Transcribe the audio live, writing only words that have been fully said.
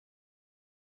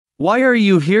Why are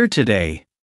you here today?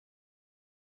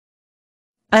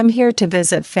 I'm here to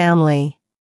visit family.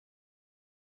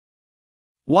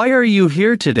 Why are you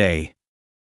here today?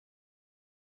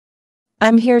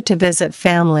 I'm here to visit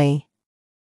family.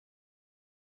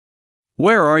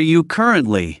 Where are you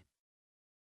currently?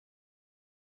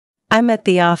 I'm at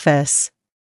the office.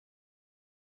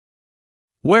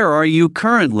 Where are you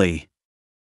currently?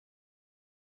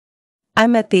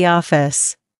 I'm at the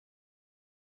office.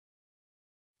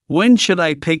 When should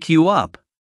I pick you up?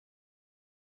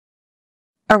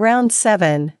 Around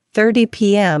 7:30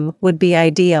 p.m. would be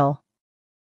ideal.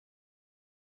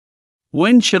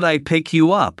 When should I pick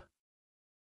you up?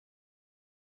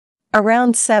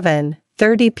 Around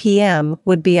 7:30 p.m.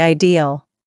 would be ideal.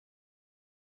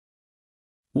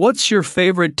 What's your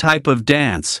favorite type of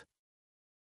dance?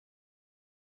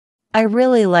 I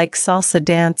really like salsa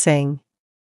dancing.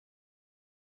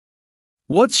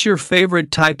 What's your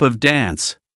favorite type of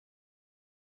dance?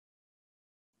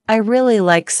 I really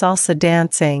like salsa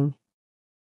dancing.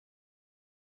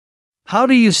 How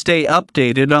do you stay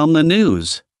updated on the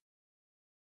news?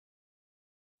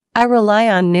 I rely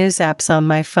on news apps on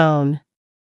my phone.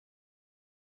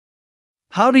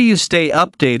 How do you stay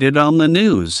updated on the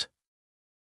news?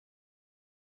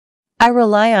 I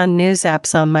rely on news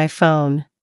apps on my phone.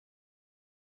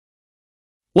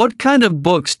 What kind of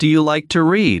books do you like to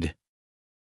read?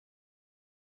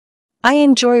 I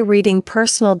enjoy reading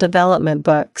personal development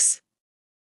books.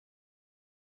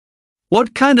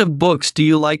 What kind of books do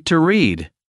you like to read?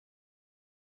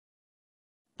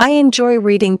 I enjoy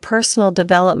reading personal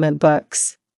development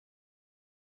books.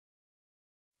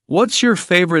 What's your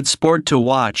favorite sport to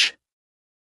watch?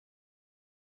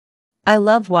 I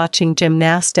love watching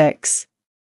gymnastics.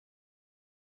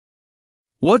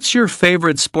 What's your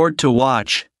favorite sport to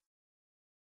watch?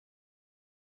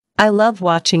 I love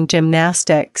watching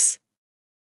gymnastics.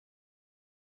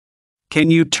 Can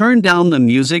you turn down the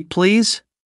music, please?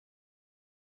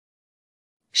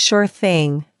 Sure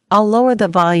thing. I'll lower the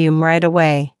volume right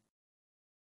away.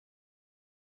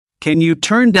 Can you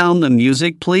turn down the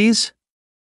music, please?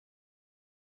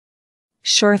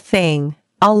 Sure thing.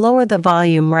 I'll lower the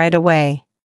volume right away.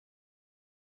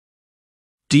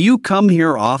 Do you come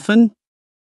here often?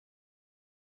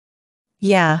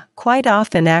 Yeah, quite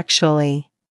often actually.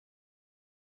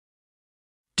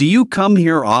 Do you come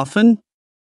here often?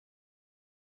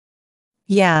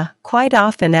 Yeah, quite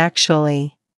often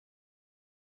actually.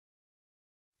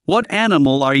 What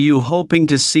animal are you hoping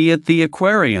to see at the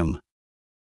aquarium?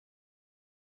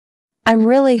 I'm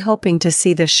really hoping to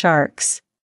see the sharks.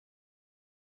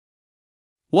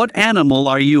 What animal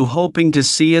are you hoping to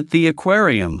see at the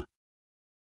aquarium?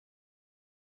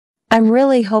 I'm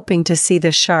really hoping to see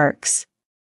the sharks.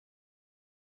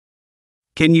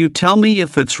 Can you tell me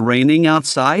if it's raining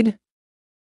outside?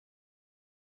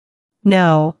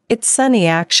 No, it's sunny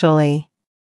actually.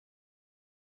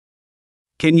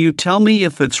 Can you tell me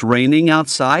if it's raining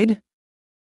outside?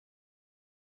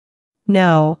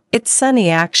 No, it's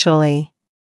sunny actually.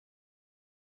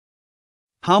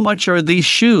 How much are these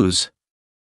shoes?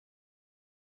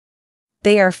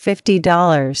 They are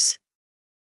 $50.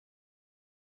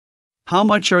 How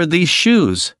much are these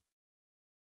shoes?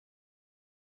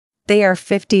 They are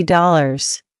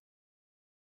 $50.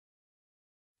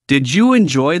 Did you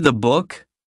enjoy the book?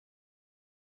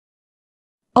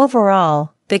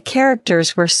 Overall, the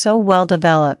characters were so well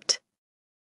developed.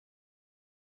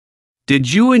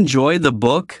 Did you enjoy the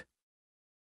book?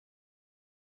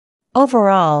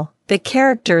 Overall, the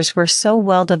characters were so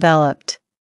well developed.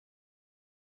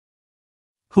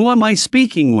 Who am I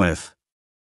speaking with?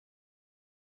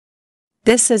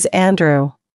 This is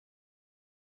Andrew.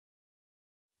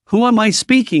 Who am I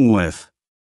speaking with?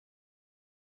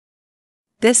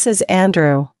 This is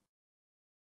Andrew.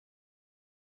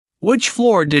 Which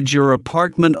floor did your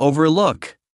apartment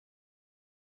overlook?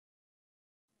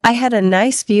 I had a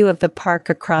nice view of the park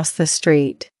across the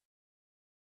street.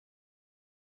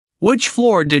 Which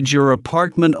floor did your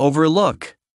apartment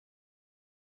overlook?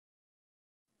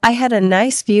 I had a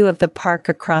nice view of the park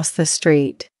across the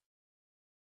street.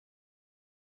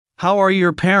 How are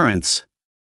your parents?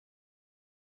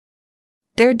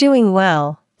 They're doing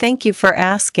well, thank you for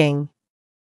asking.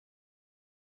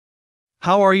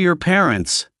 How are your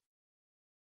parents?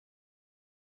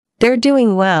 They're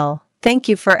doing well, thank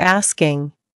you for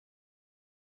asking.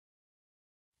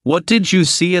 What did you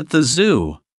see at the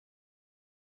zoo?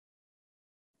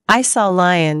 I saw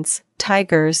lions,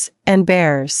 tigers, and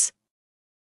bears.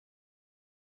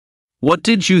 What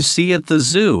did you see at the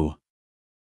zoo?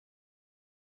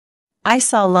 I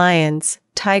saw lions,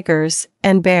 tigers,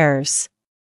 and bears.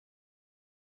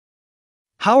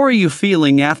 How are you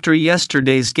feeling after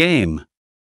yesterday's game?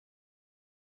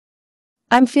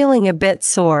 I'm feeling a bit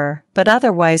sore, but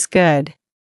otherwise good.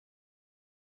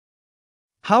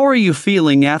 How are you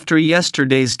feeling after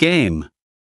yesterday's game?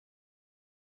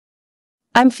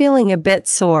 I'm feeling a bit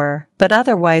sore, but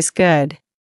otherwise good.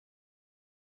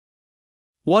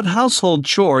 What household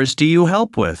chores do you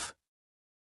help with?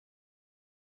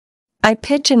 I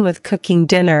pitch in with cooking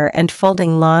dinner and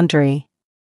folding laundry.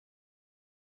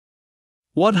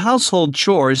 What household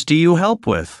chores do you help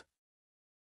with?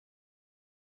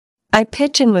 I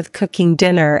pitch in with cooking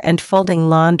dinner and folding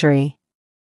laundry.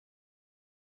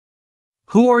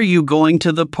 Who are you going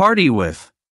to the party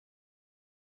with?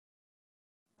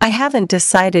 I haven't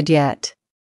decided yet.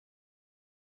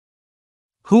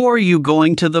 Who are you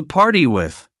going to the party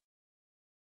with?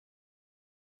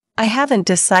 I haven't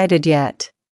decided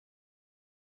yet.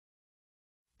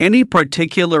 Any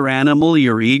particular animal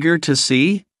you're eager to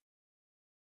see?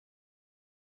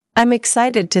 I'm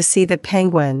excited to see the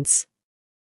penguins.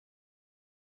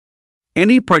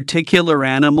 Any particular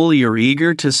animal you're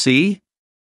eager to see?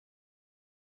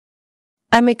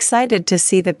 I'm excited to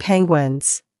see the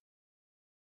penguins.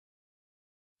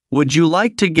 Would you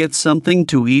like to get something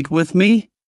to eat with me?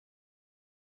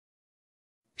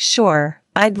 Sure,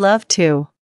 I'd love to.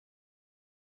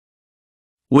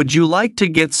 Would you like to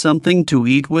get something to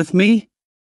eat with me?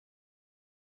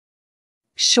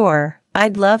 Sure,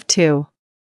 I'd love to.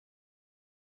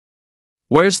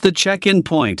 Where's the check-in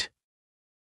point?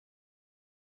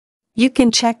 You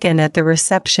can check in at the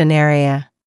reception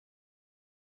area.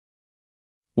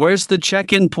 Where's the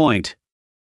check-in point?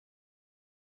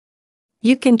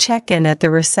 You can check in at the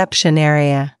reception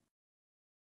area.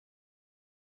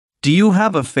 Do you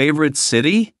have a favorite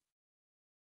city?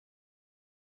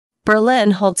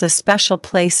 Berlin holds a special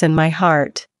place in my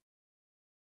heart.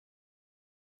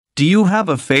 Do you have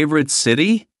a favorite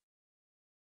city?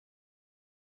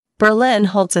 Berlin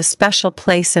holds a special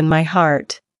place in my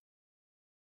heart.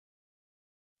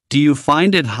 Do you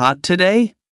find it hot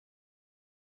today?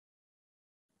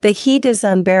 The heat is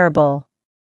unbearable.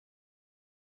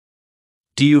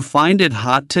 Do you find it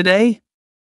hot today?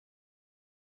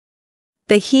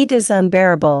 The heat is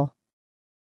unbearable.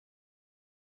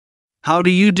 How do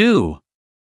you do?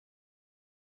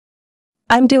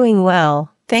 I'm doing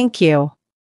well, thank you.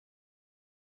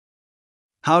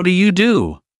 How do you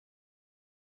do?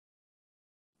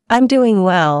 I'm doing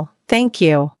well, thank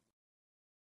you.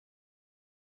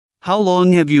 How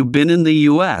long have you been in the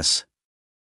U.S.?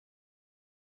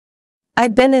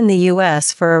 I've been in the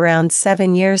U.S. for around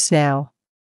 7 years now.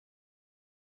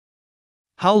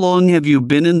 How long have you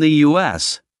been in the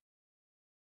U.S.?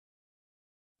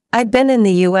 I've been in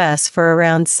the U.S. for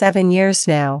around 7 years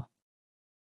now.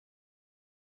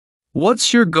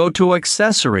 What's your go-to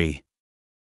accessory?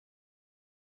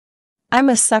 I'm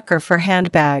a sucker for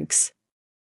handbags.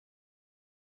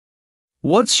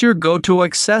 What's your go-to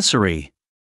accessory?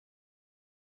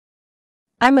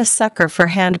 I'm a sucker for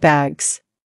handbags.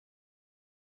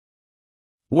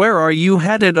 Where are you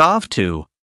headed off to?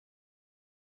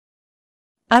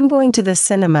 I'm going to the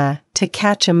cinema to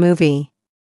catch a movie.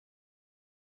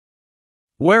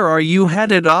 Where are you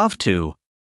headed off to?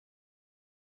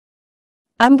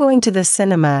 I'm going to the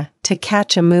cinema to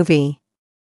catch a movie.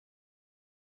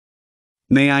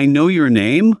 May I know your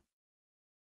name?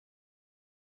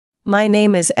 My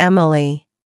name is Emily.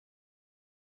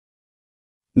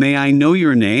 May I know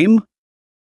your name?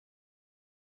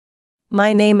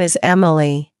 My name is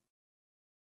Emily.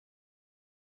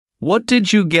 What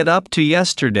did you get up to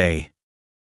yesterday?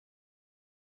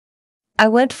 I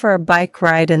went for a bike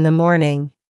ride in the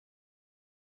morning.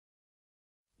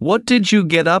 What did you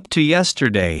get up to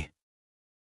yesterday?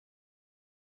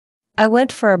 I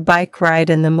went for a bike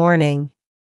ride in the morning.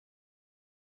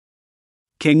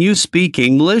 Can you speak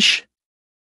English?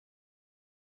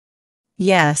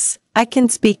 Yes, I can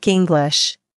speak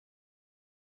English.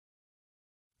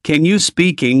 Can you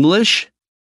speak English?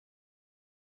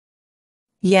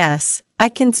 Yes, I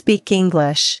can speak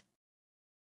English.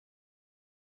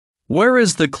 Where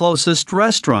is the closest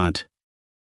restaurant?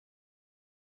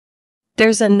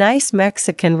 There's a nice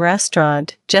Mexican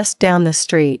restaurant just down the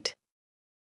street.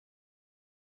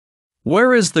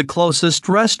 Where is the closest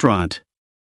restaurant?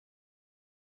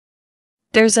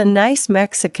 There's a nice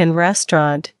Mexican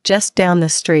restaurant just down the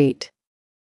street.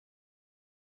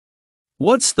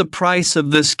 What's the price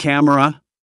of this camera?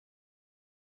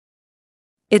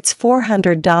 It's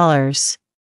 $400.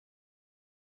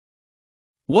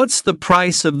 What's the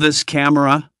price of this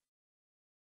camera?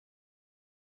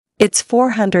 It's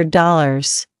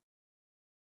 $400.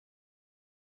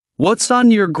 What's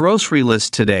on your grocery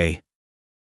list today?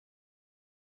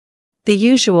 The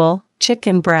usual,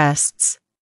 chicken breasts.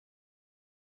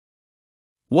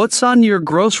 What's on your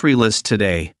grocery list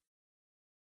today?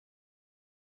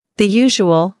 The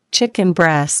usual, chicken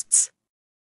breasts.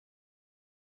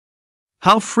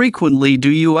 How frequently do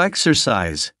you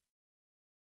exercise?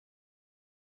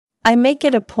 I make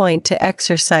it a point to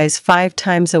exercise 5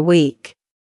 times a week.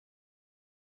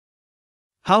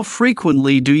 How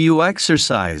frequently do you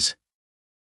exercise?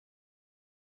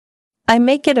 I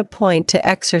make it a point to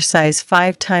exercise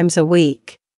 5 times a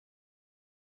week.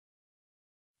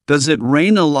 Does it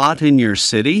rain a lot in your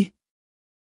city?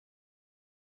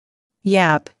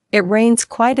 Yep, it rains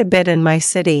quite a bit in my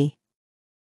city.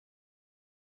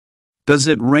 Does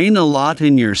it rain a lot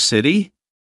in your city?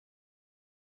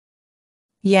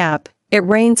 Yep, it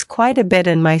rains quite a bit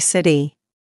in my city.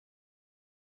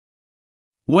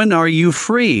 When are you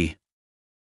free?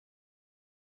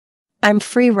 I'm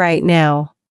free right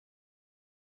now.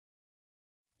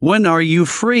 When are you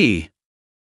free?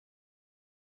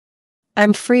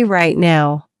 I'm free right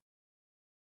now.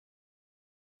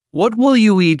 What will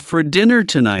you eat for dinner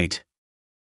tonight?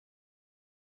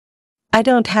 I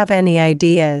don't have any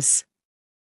ideas.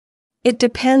 It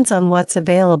depends on what's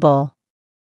available.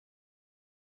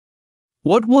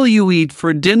 What will you eat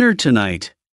for dinner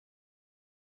tonight?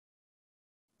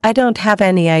 I don't have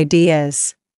any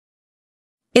ideas.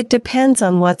 It depends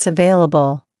on what's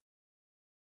available.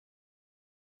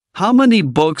 How many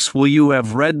books will you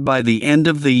have read by the end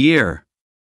of the year?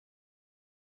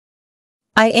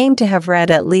 I aim to have read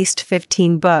at least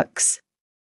 15 books.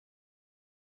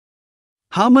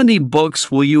 How many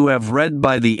books will you have read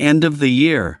by the end of the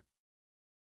year?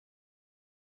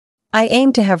 I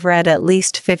aim to have read at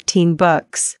least 15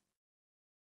 books.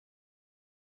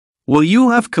 Will you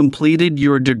have completed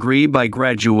your degree by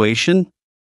graduation?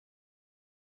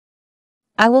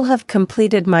 I will have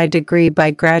completed my degree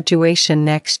by graduation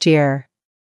next year.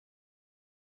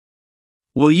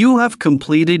 Will you have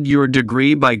completed your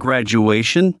degree by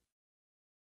graduation?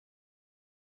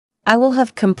 I will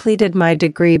have completed my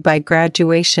degree by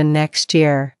graduation next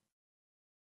year.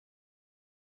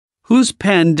 Whose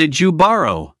pen did you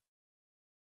borrow?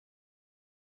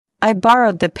 I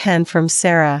borrowed the pen from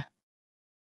Sarah.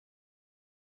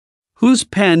 Whose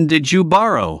pen did you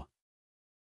borrow?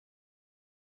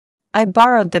 I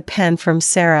borrowed the pen from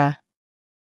Sarah.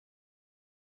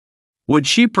 Would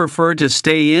she prefer to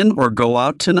stay in or go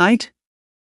out tonight?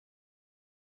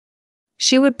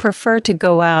 She would prefer to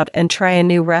go out and try a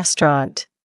new restaurant.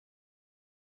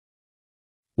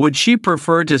 Would she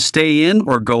prefer to stay in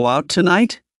or go out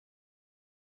tonight?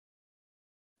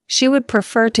 She would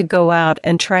prefer to go out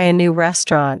and try a new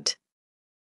restaurant.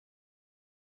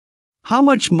 How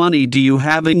much money do you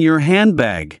have in your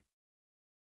handbag?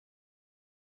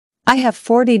 I have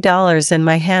 $40 in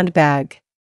my handbag.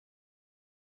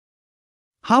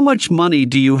 How much money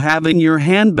do you have in your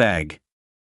handbag?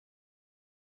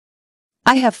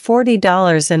 I have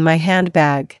 $40 in my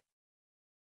handbag.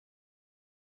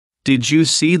 Did you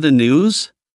see the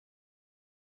news?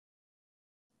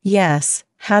 Yes,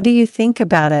 how do you think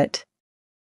about it?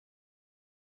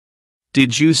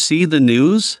 Did you see the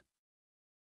news?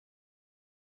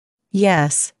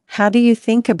 Yes, how do you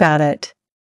think about it?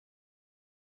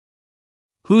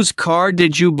 Whose car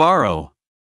did you borrow?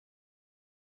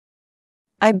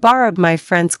 I borrowed my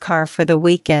friend's car for the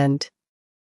weekend.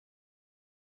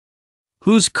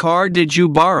 Whose car did you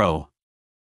borrow?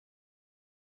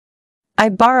 I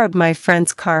borrowed my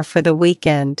friend's car for the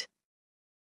weekend.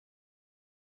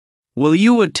 Will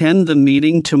you attend the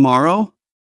meeting tomorrow?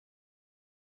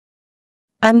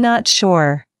 I'm not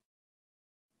sure.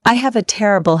 I have a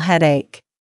terrible headache.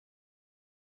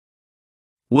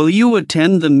 Will you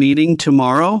attend the meeting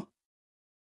tomorrow?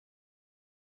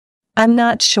 I'm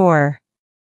not sure.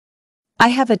 I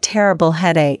have a terrible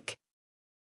headache.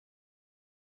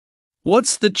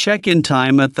 What's the check-in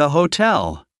time at the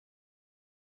hotel?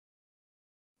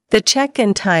 The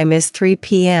check-in time is 3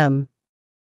 p.m.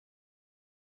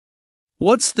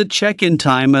 What's the check-in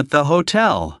time at the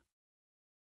hotel?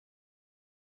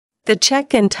 The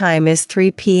check-in time is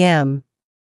 3 p.m.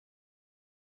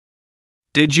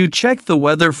 Did you check the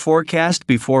weather forecast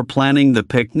before planning the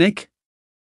picnic?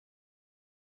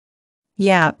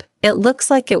 Yep, it looks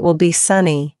like it will be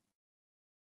sunny.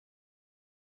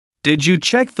 Did you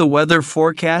check the weather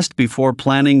forecast before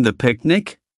planning the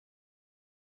picnic?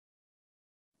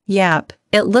 Yep,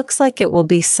 it looks like it will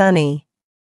be sunny.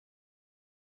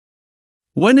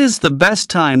 When is the best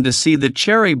time to see the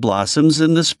cherry blossoms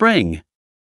in the spring?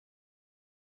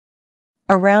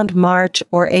 Around March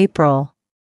or April.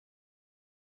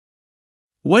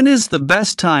 When is the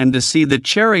best time to see the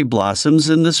cherry blossoms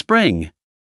in the spring?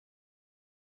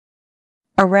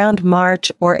 Around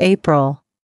March or April.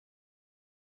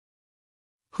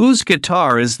 Whose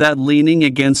guitar is that leaning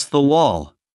against the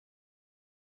wall?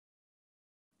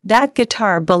 That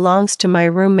guitar belongs to my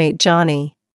roommate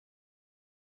Johnny.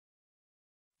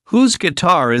 Whose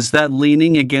guitar is that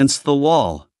leaning against the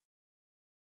wall?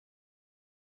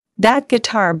 That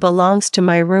guitar belongs to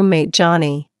my roommate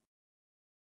Johnny.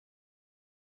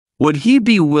 Would he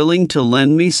be willing to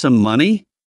lend me some money?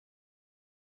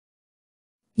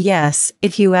 Yes,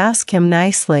 if you ask him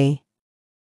nicely.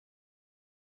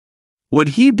 Would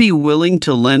he be willing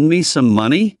to lend me some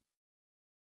money?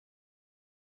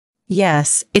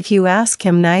 Yes, if you ask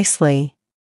him nicely.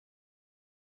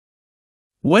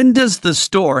 When does the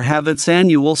store have its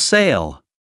annual sale?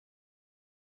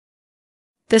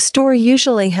 The store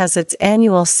usually has its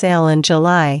annual sale in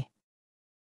July.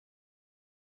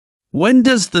 When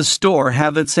does the store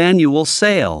have its annual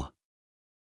sale?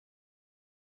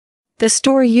 The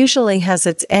store usually has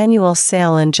its annual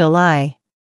sale in July.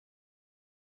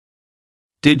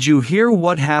 Did you hear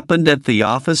what happened at the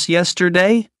office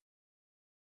yesterday?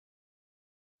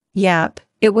 Yep,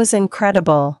 it was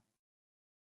incredible.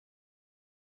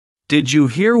 Did you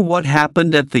hear what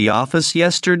happened at the office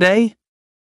yesterday?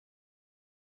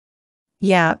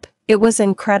 Yep, it was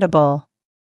incredible.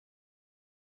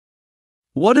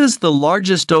 What is the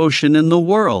largest ocean in the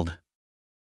world?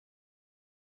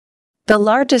 The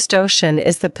largest ocean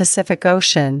is the Pacific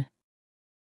Ocean.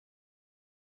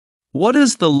 What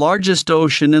is the largest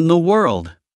ocean in the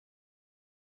world?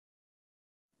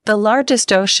 The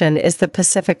largest ocean is the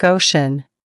Pacific Ocean.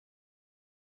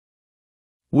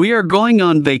 We are going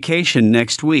on vacation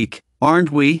next week,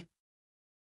 aren't we?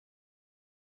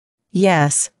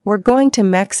 Yes, we're going to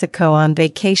Mexico on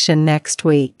vacation next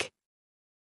week.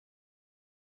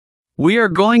 We are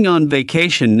going on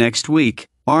vacation next week,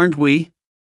 aren't we?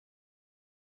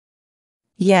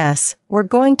 Yes, we're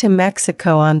going to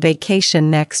Mexico on vacation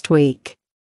next week.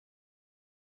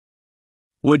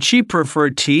 Would she prefer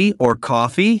tea or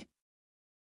coffee?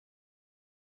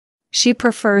 She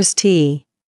prefers tea.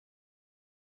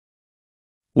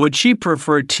 Would she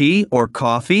prefer tea or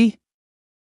coffee?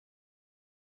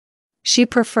 She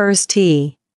prefers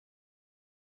tea.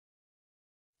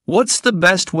 What's the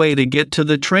best way to get to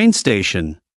the train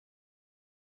station?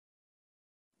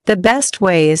 The best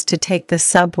way is to take the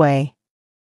subway.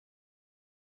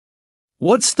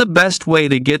 What's the best way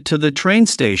to get to the train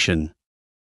station?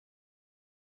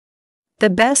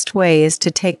 The best way is to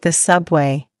take the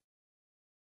subway.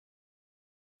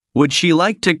 Would she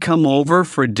like to come over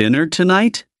for dinner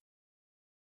tonight?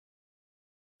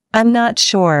 I'm not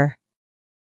sure.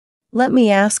 Let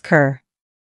me ask her.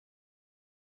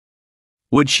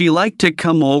 Would she like to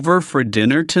come over for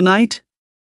dinner tonight?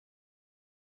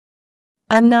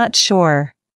 I'm not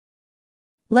sure.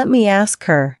 Let me ask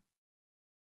her.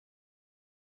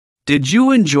 Did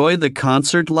you enjoy the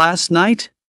concert last night?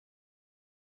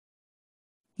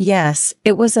 Yes,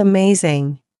 it was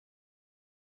amazing.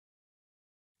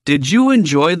 Did you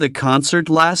enjoy the concert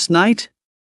last night?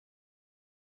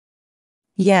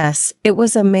 Yes, it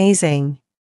was amazing.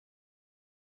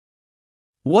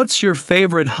 What's your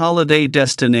favorite holiday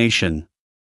destination?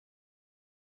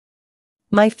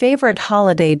 My favorite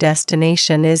holiday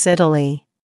destination is Italy.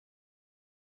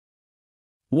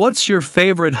 What's your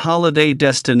favorite holiday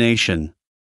destination?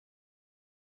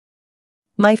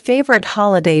 My favorite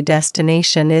holiday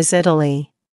destination is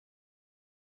Italy.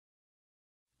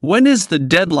 When is the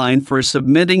deadline for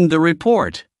submitting the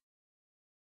report?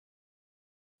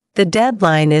 The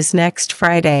deadline is next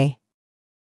Friday.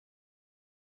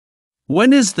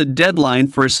 When is the deadline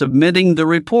for submitting the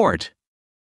report?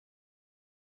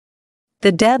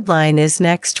 The deadline is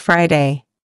next Friday.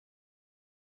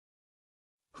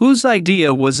 Whose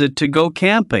idea was it to go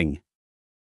camping?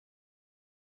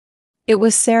 It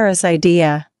was Sarah's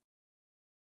idea.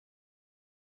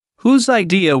 Whose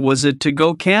idea was it to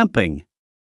go camping?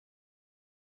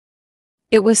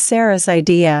 It was Sarah's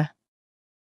idea.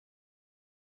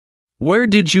 Where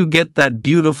did you get that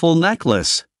beautiful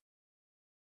necklace?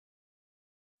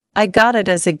 I got it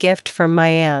as a gift from my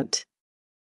aunt.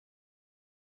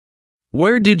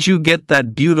 Where did you get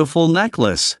that beautiful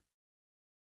necklace?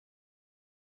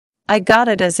 I got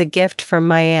it as a gift from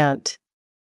my aunt.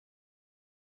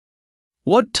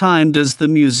 What time does the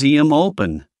museum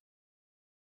open?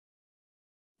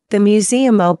 The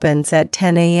museum opens at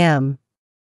 10 a.m.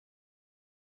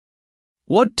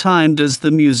 What time does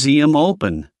the museum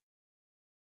open?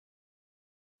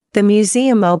 The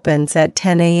museum opens at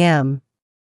 10 a.m.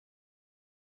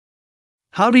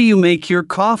 How do you make your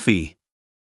coffee?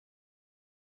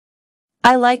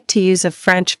 I like to use a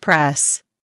French press.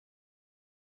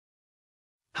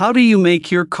 How do you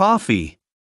make your coffee?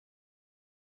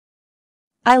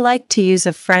 I like to use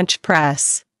a French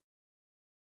press.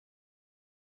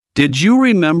 Did you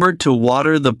remember to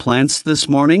water the plants this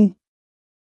morning?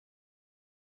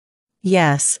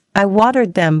 Yes, I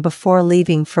watered them before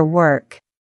leaving for work.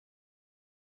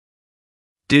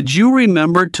 Did you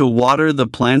remember to water the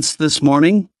plants this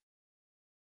morning?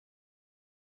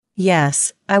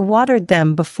 Yes, I watered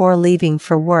them before leaving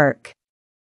for work.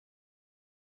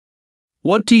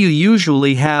 What do you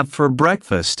usually have for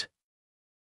breakfast?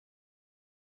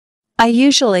 I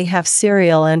usually have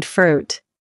cereal and fruit.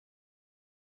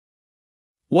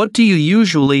 What do you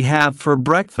usually have for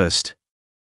breakfast?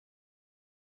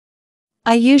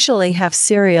 I usually have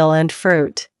cereal and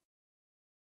fruit.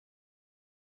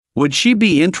 Would she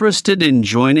be interested in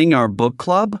joining our book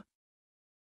club?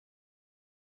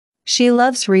 She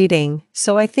loves reading,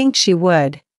 so I think she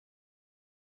would.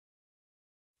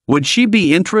 Would she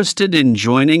be interested in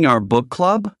joining our book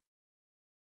club?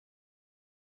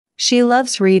 She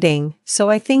loves reading, so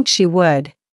I think she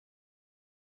would.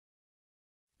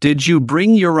 Did you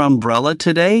bring your umbrella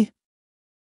today?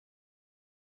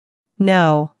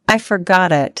 No, I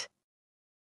forgot it.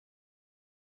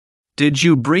 Did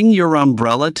you bring your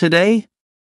umbrella today?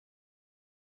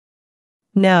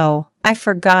 No, I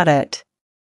forgot it.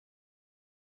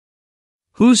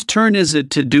 Whose turn is it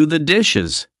to do the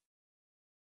dishes?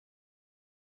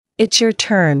 It's your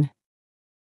turn.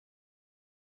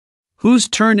 Whose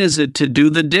turn is it to do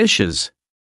the dishes?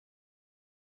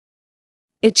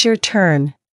 It's your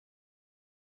turn.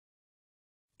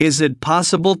 Is it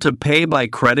possible to pay by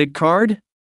credit card?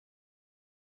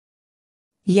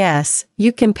 Yes,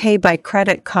 you can pay by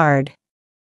credit card.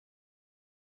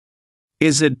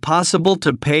 Is it possible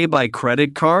to pay by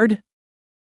credit card?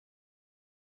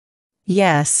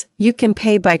 Yes, you can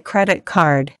pay by credit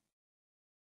card.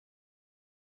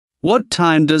 What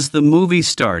time does the movie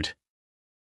start?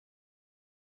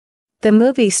 The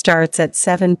movie starts at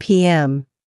 7 p.m.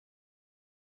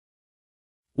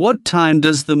 What time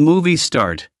does the movie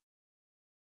start?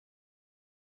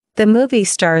 The movie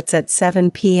starts at 7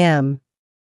 p.m.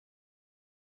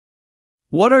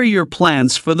 What are your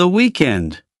plans for the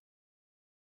weekend?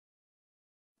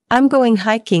 I'm going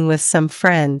hiking with some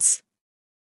friends.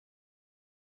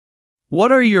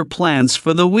 What are your plans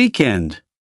for the weekend?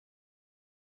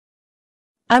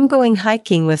 I'm going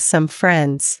hiking with some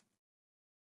friends.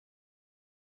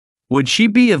 Would she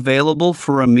be available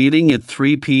for a meeting at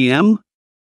 3 p.m.?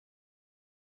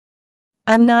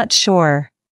 I'm not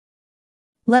sure.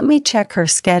 Let me check her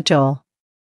schedule.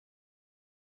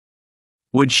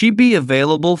 Would she be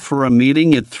available for a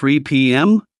meeting at 3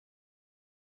 p.m.?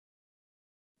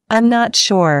 I'm not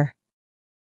sure.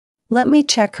 Let me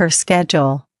check her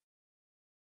schedule.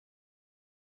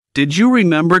 Did you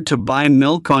remember to buy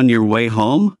milk on your way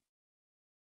home?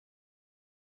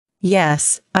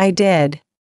 Yes, I did.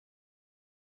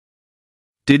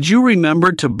 Did you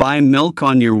remember to buy milk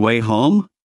on your way home?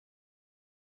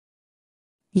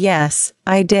 Yes,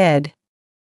 I did.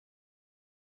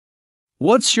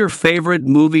 What's your favorite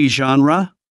movie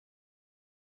genre?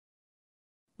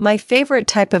 My favorite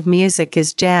type of music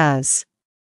is jazz.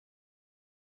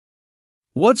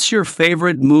 What's your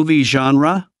favorite movie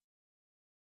genre?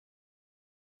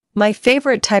 My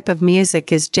favorite type of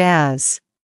music is jazz.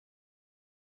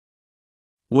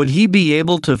 Would he be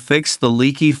able to fix the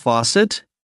leaky faucet?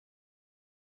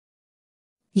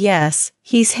 Yes,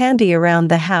 he's handy around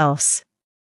the house.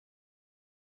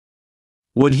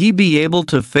 Would he be able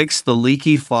to fix the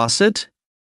leaky faucet?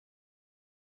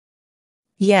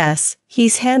 Yes,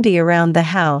 he's handy around the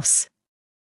house.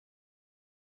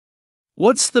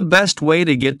 What's the best way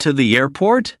to get to the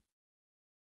airport?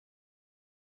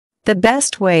 The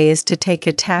best way is to take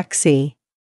a taxi.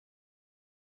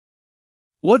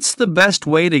 What's the best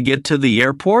way to get to the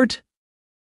airport?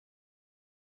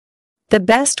 The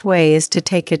best way is to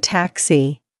take a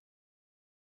taxi.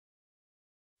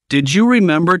 Did you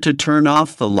remember to turn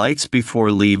off the lights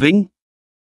before leaving?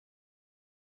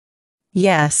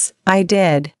 Yes, I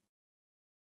did.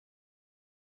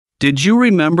 Did you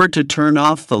remember to turn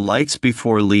off the lights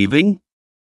before leaving?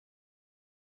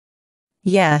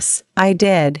 Yes, I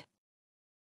did.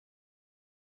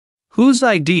 Whose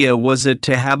idea was it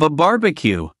to have a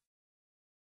barbecue?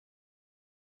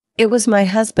 It was my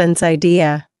husband's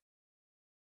idea.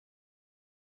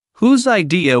 Whose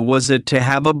idea was it to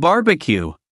have a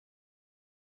barbecue?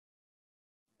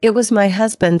 It was my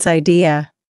husband's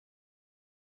idea.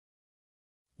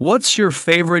 What's your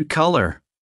favorite color?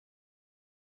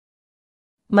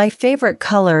 My favorite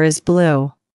color is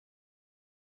blue.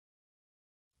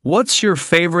 What's your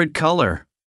favorite color?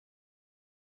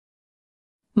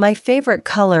 My favorite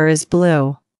color is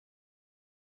blue.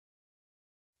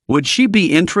 Would she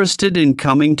be interested in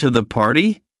coming to the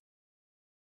party?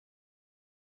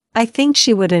 I think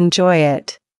she would enjoy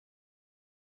it.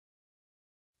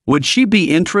 Would she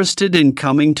be interested in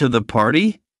coming to the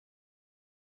party?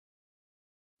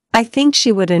 I think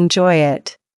she would enjoy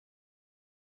it.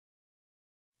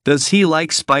 Does he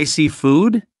like spicy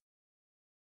food?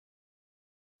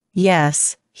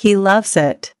 Yes, he loves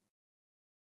it.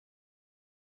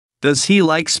 Does he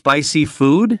like spicy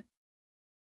food?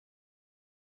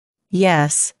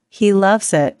 Yes, he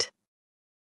loves it.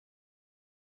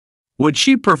 Would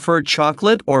she prefer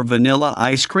chocolate or vanilla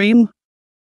ice cream?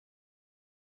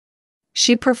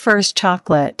 She prefers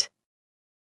chocolate.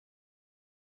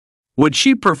 Would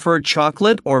she prefer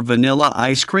chocolate or vanilla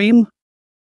ice cream?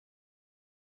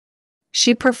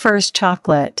 She prefers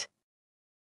chocolate.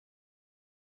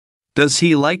 Does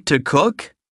he like to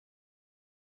cook?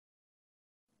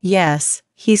 Yes,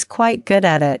 he's quite good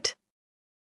at it.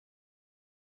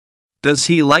 Does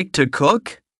he like to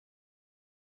cook?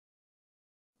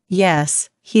 Yes,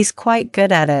 he's quite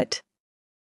good at it.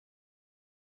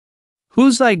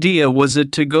 Whose idea was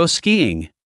it to go skiing?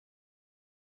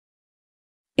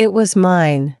 It was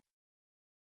mine.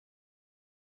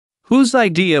 Whose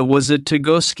idea was it to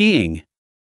go skiing?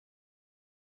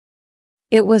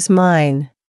 It was mine.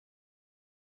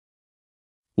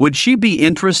 Would she be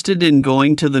interested in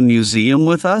going to the museum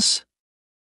with us?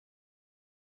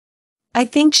 I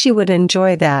think she would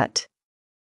enjoy that.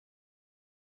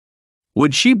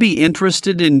 Would she be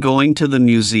interested in going to the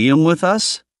museum with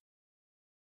us?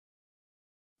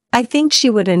 I think she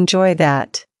would enjoy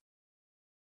that.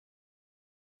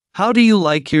 How do you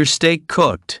like your steak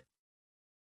cooked?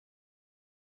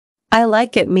 I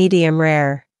like it medium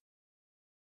rare.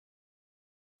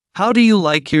 How do you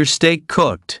like your steak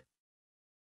cooked?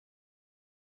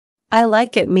 I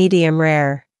like it medium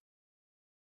rare.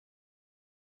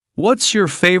 What's your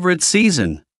favorite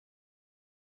season?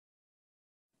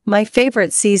 My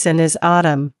favorite season is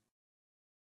autumn.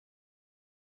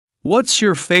 What's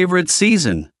your favorite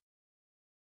season?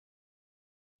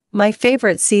 My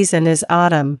favorite season is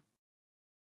autumn.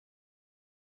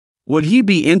 Would he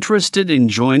be interested in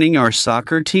joining our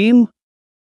soccer team?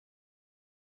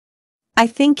 I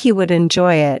think he would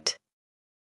enjoy it.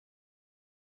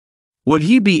 Would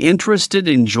he be interested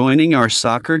in joining our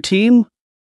soccer team?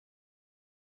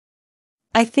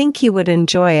 I think he would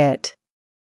enjoy it.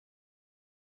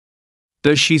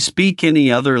 Does she speak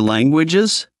any other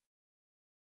languages?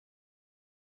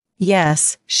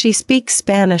 Yes, she speaks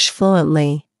Spanish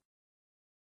fluently.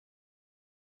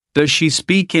 Does she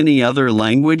speak any other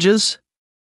languages?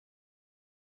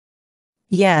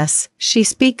 Yes, she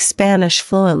speaks Spanish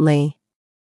fluently.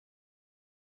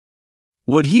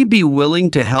 Would he be willing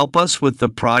to help us with the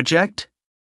project?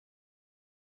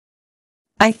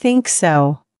 I think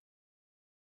so.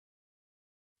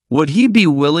 Would he be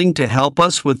willing to help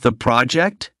us with the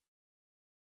project?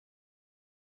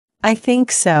 I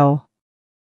think so.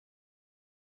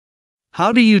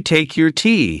 How do you take your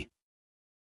tea?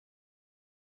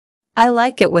 I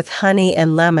like it with honey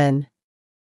and lemon.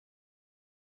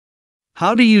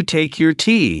 How do you take your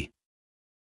tea?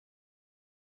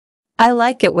 I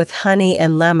like it with honey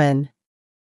and lemon.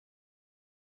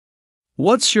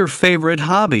 What's your favorite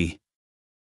hobby?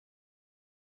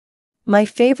 My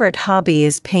favorite hobby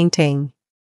is painting.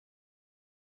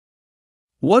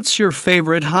 What's your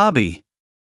favorite hobby?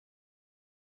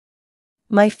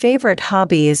 My favorite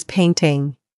hobby is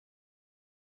painting.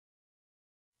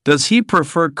 Does he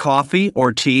prefer coffee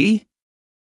or tea?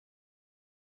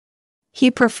 He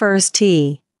prefers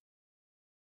tea.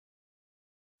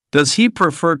 Does he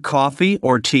prefer coffee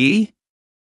or tea?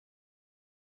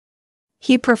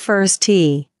 He prefers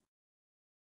tea.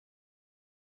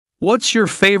 What's your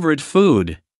favorite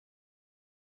food?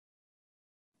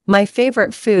 My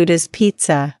favorite food is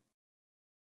pizza.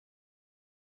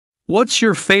 What's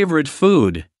your favorite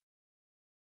food?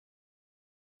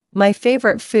 My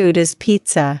favorite food is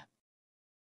pizza.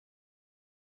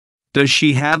 Does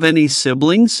she have any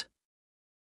siblings?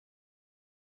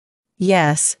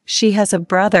 Yes, she has a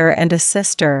brother and a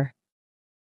sister.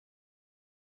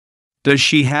 Does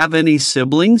she have any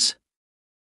siblings?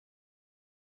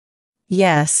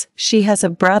 Yes, she has a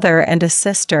brother and a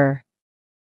sister.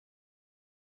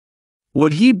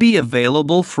 Would he be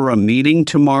available for a meeting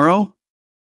tomorrow?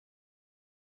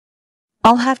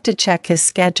 I'll have to check his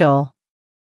schedule.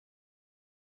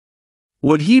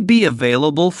 Would he be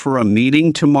available for a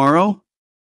meeting tomorrow?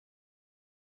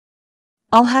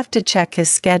 I'll have to check his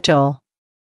schedule.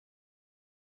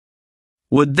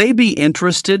 Would they be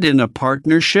interested in a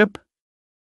partnership?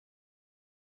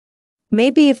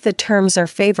 Maybe if the terms are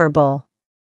favorable.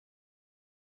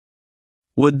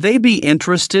 Would they be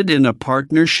interested in a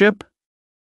partnership?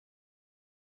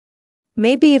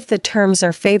 Maybe if the terms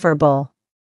are favorable.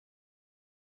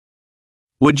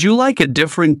 Would you like a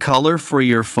different color for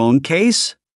your phone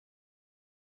case?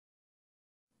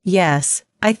 Yes,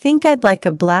 I think I'd like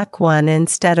a black one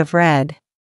instead of red.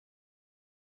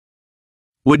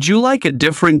 Would you like a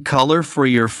different color for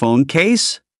your phone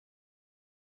case?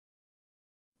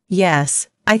 Yes,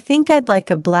 I think I'd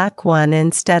like a black one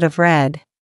instead of red.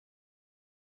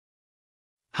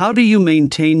 How do you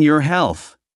maintain your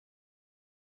health?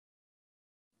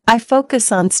 I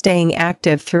focus on staying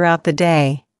active throughout the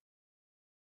day.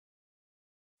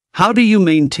 How do you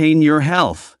maintain your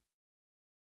health?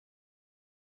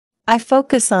 I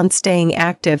focus on staying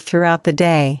active throughout the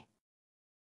day.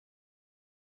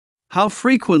 How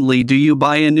frequently do you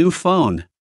buy a new phone?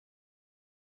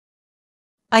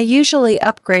 I usually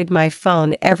upgrade my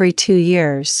phone every 2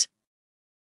 years.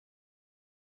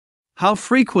 How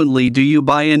frequently do you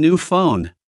buy a new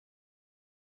phone?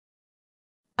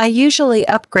 I usually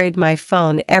upgrade my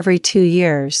phone every 2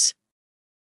 years.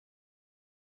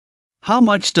 How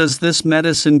much does this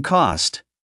medicine cost?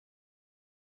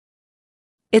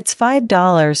 It's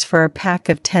 $5 for a pack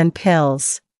of 10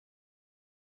 pills.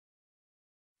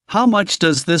 How much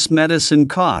does this medicine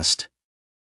cost?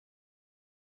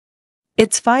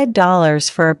 It's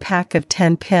 $5 for a pack of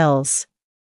 10 pills.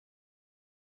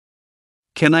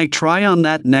 Can I try on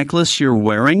that necklace you're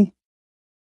wearing?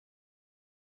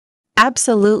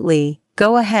 Absolutely,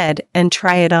 go ahead and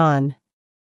try it on.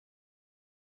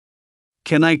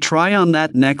 Can I try on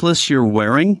that necklace you're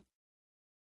wearing?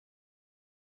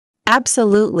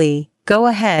 Absolutely, go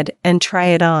ahead and try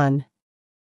it on.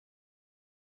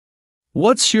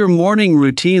 What's your morning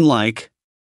routine like?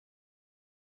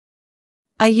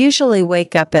 I usually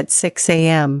wake up at 6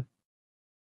 a.m.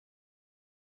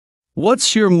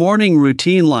 What's your morning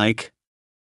routine like?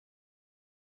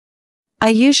 I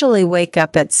usually wake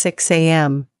up at 6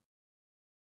 a.m.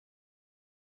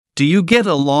 Do you get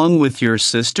along with your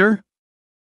sister?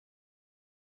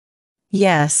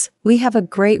 Yes, we have a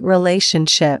great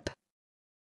relationship.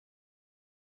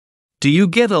 Do you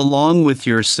get along with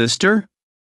your sister?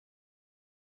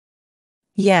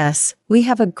 Yes, we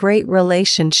have a great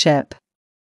relationship.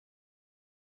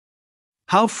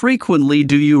 How frequently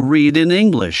do you read in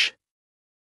English?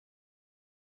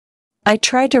 I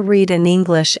try to read in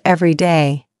English every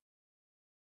day.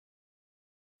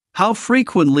 How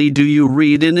frequently do you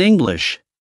read in English?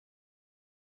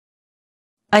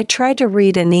 I try to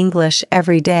read in English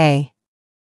every day.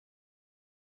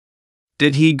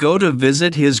 Did he go to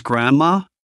visit his grandma?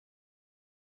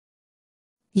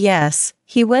 Yes,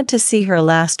 he went to see her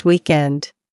last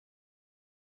weekend.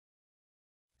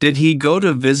 Did he go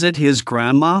to visit his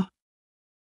grandma?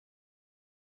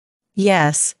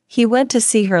 Yes, he went to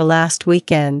see her last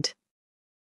weekend.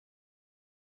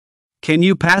 Can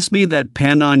you pass me that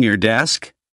pen on your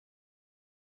desk?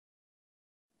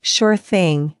 Sure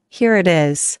thing, here it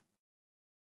is.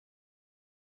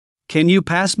 Can you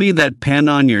pass me that pen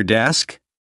on your desk?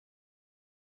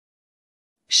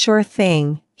 Sure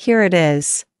thing, here it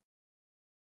is.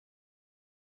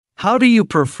 How do you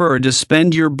prefer to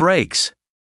spend your breaks?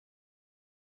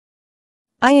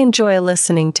 I enjoy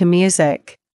listening to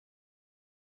music.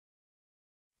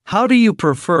 How do you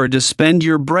prefer to spend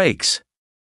your breaks?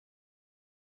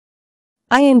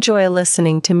 I enjoy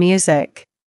listening to music.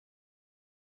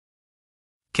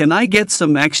 Can I get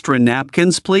some extra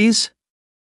napkins, please?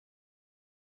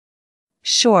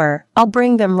 Sure, I'll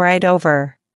bring them right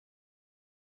over.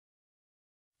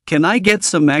 Can I get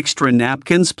some extra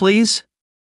napkins, please?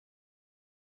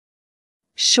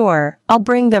 Sure, I'll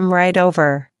bring them right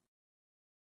over.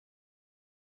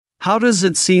 How does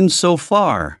it seem so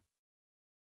far?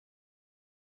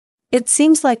 It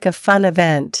seems like a fun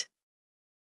event.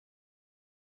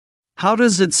 How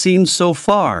does it seem so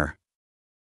far?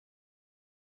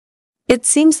 It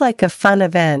seems like a fun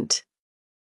event.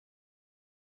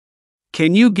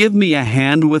 Can you give me a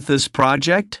hand with this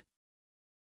project?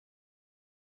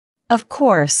 Of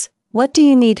course, what do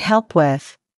you need help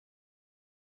with?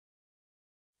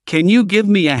 Can you give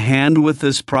me a hand with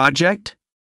this project?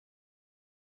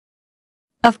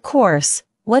 Of course,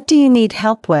 what do you need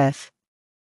help with?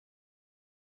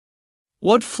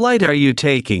 What flight are you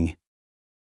taking?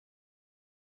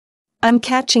 I'm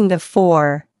catching the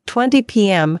 4:20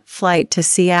 p.m. flight to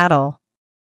Seattle.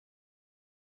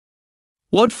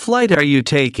 What flight are you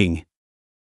taking?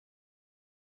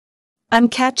 I'm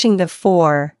catching the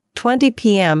 4:20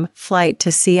 p.m. flight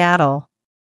to Seattle.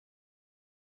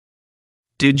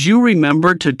 Did you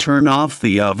remember to turn off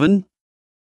the oven?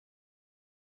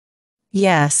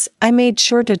 Yes, I made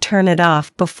sure to turn it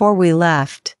off before we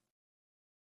left.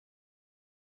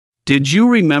 Did you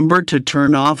remember to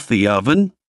turn off the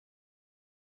oven?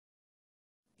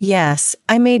 Yes,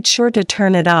 I made sure to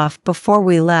turn it off before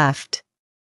we left.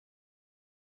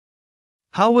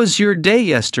 How was your day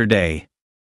yesterday?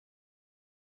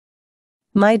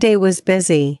 My day was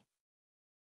busy.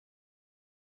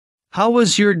 How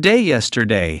was your day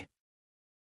yesterday?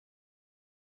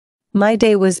 My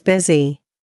day was busy.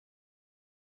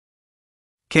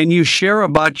 Can you share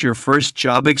about your first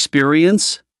job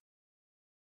experience?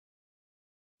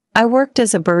 I worked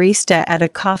as a barista at a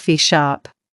coffee shop.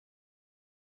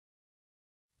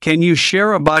 Can you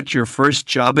share about your first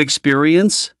job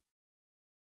experience?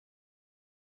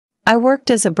 I worked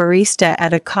as a barista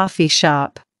at a coffee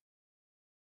shop.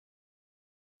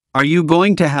 Are you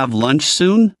going to have lunch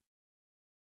soon?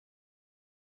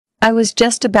 I was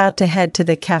just about to head to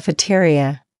the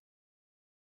cafeteria.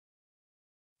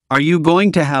 Are you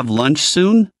going to have lunch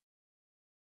soon?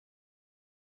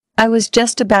 I was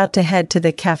just about to head to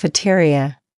the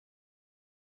cafeteria.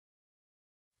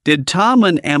 Did Tom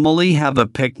and Emily have a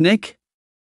picnic?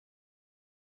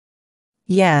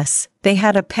 Yes, they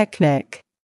had a picnic.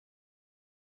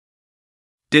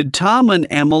 Did Tom and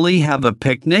Emily have a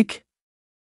picnic?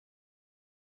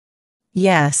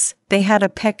 Yes, they had a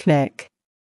picnic.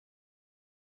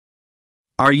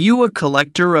 Are you a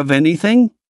collector of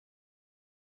anything?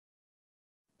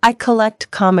 I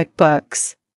collect comic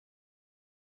books.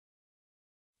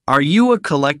 Are you a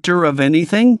collector of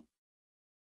anything?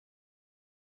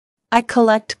 I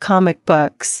collect comic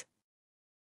books.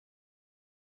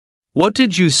 What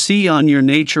did you see on your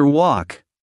nature walk?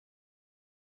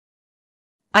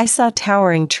 I saw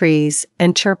towering trees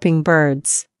and chirping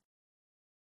birds.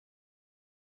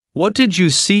 What did you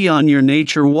see on your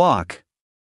nature walk?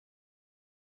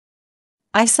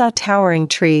 I saw towering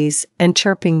trees and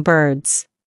chirping birds.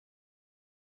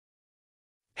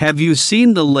 Have you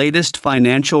seen the latest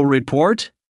financial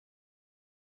report?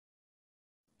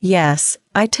 Yes,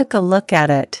 I took a look at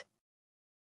it.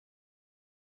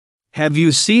 Have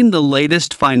you seen the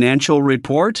latest financial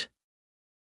report?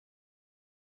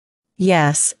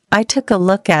 Yes, I took a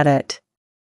look at it.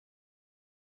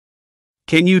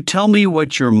 Can you tell me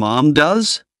what your mom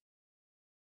does?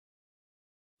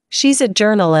 She's a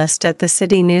journalist at the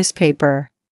city newspaper.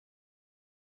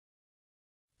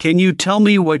 Can you tell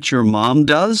me what your mom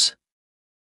does?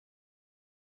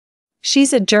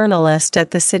 She's a journalist at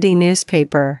the city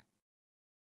newspaper.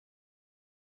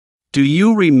 Do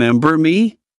you remember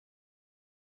me?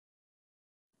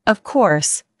 Of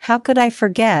course, how could I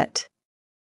forget?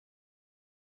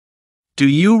 Do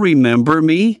you remember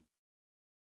me?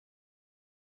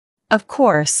 Of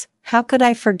course, how could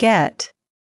I forget?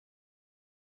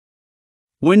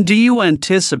 When do you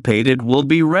anticipate it will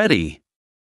be ready?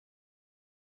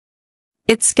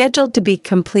 It's scheduled to be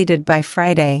completed by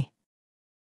Friday.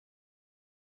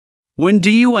 When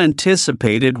do you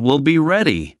anticipate it will be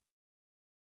ready?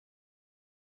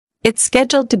 It's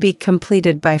scheduled to be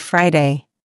completed by Friday.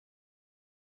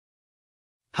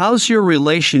 How's your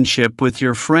relationship with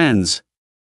your friends?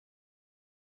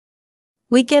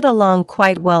 We get along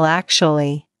quite well,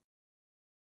 actually.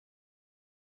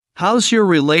 How's your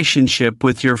relationship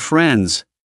with your friends?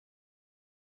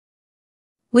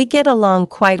 We get along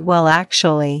quite well,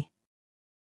 actually.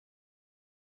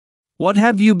 What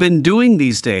have you been doing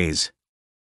these days?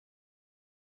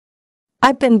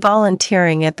 I've been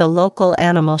volunteering at the local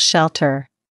animal shelter.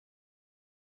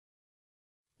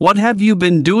 What have you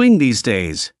been doing these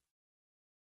days?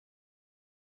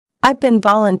 I've been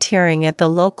volunteering at the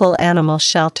local animal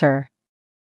shelter.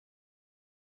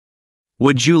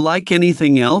 Would you like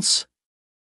anything else?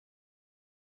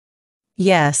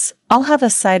 Yes, I'll have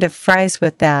a side of fries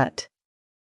with that.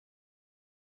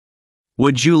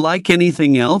 Would you like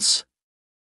anything else?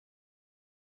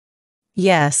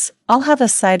 Yes, I'll have a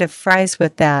side of fries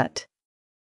with that.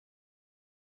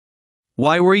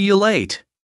 Why were you late?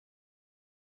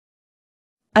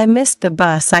 I missed the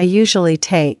bus I usually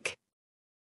take.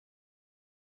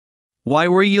 Why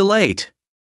were you late?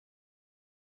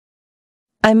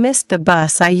 I missed the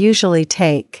bus I usually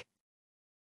take.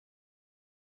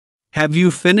 Have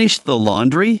you finished the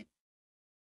laundry?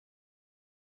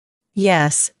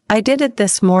 Yes, I did it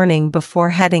this morning before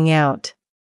heading out.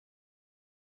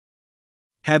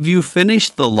 Have you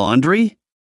finished the laundry?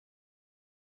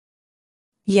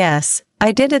 Yes,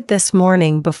 I did it this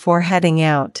morning before heading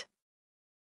out.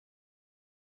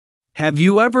 Have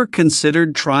you ever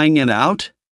considered trying it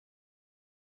out?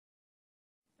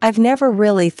 I've never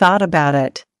really thought about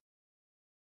it.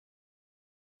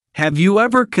 Have you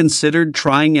ever considered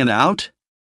trying it out?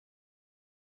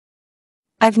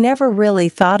 I've never really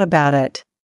thought about it.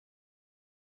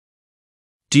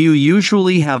 Do you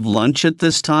usually have lunch at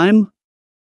this time?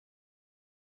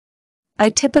 I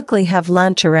typically have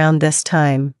lunch around this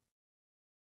time.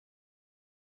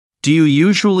 Do you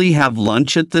usually have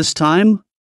lunch at this time?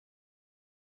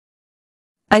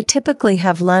 I typically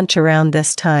have lunch around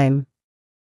this time.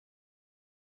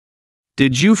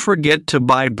 Did you forget to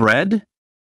buy bread?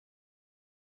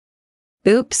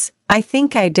 Oops, I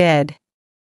think I did.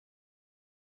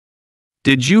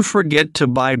 Did you forget to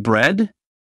buy bread?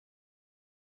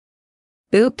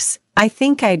 Oops, I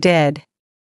think I did.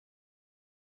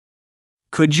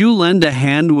 Could you lend a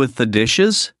hand with the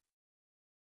dishes?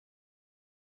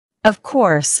 Of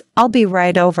course, I'll be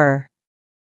right over.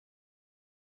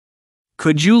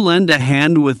 Could you lend a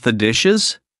hand with the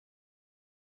dishes?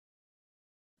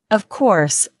 Of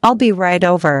course, I'll be right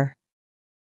over.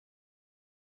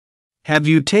 Have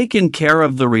you taken care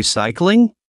of the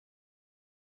recycling?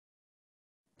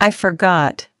 I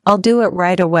forgot. I'll do it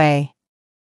right away.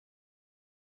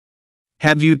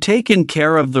 Have you taken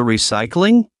care of the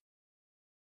recycling?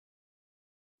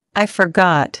 I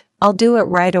forgot. I'll do it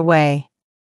right away.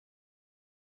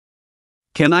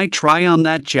 Can I try on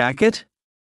that jacket?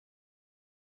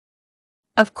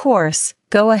 Of course,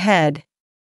 go ahead.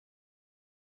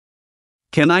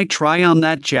 Can I try on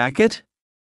that jacket?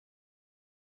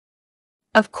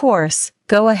 Of course,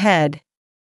 go ahead.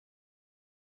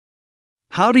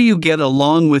 How do you get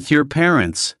along with your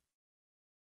parents?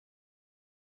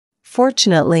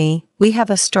 Fortunately, we have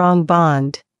a strong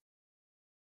bond.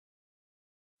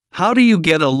 How do you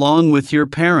get along with your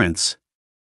parents?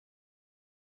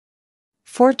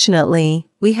 Fortunately,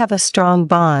 we have a strong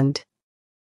bond.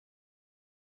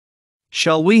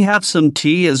 Shall we have some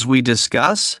tea as we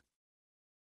discuss?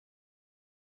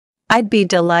 I'd be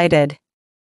delighted.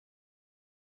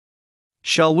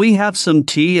 Shall we have some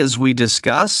tea as we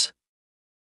discuss?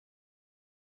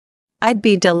 I'd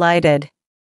be delighted.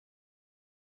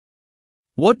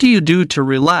 What do you do to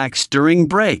relax during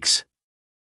breaks?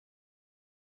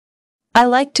 I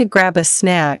like to grab a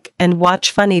snack and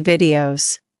watch funny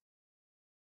videos.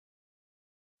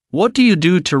 What do you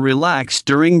do to relax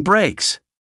during breaks?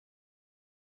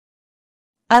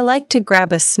 I like to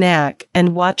grab a snack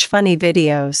and watch funny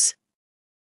videos.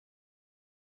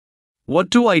 What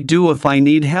do I do if I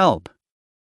need help?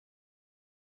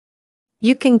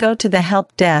 You can go to the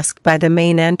help desk by the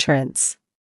main entrance.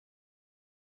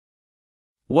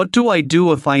 What do I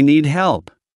do if I need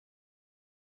help?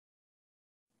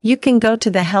 You can go to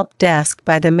the help desk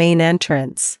by the main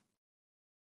entrance.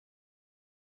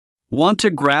 Want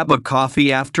to grab a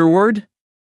coffee afterward?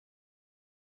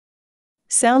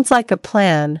 Sounds like a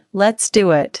plan. Let's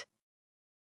do it.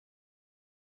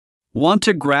 Want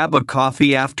to grab a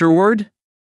coffee afterward?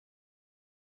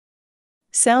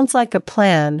 Sounds like a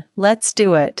plan. Let's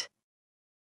do it.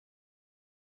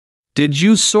 Did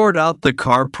you sort out the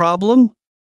car problem?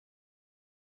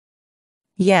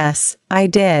 Yes, I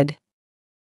did.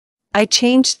 I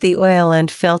changed the oil and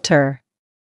filter.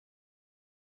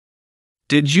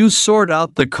 Did you sort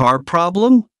out the car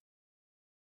problem?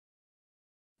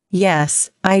 Yes,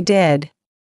 I did.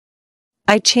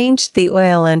 I changed the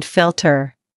oil and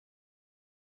filter.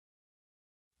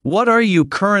 What are you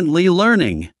currently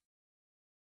learning?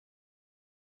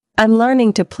 I'm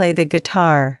learning to play the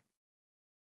guitar.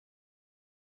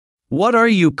 What are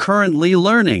you currently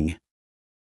learning?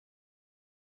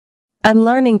 I'm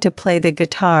learning to play the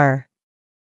guitar.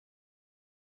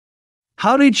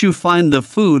 How did you find the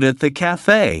food at the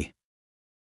cafe?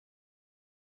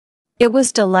 It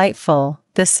was delightful.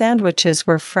 The sandwiches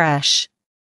were fresh.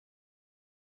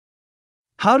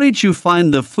 How did you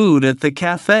find the food at the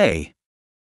cafe?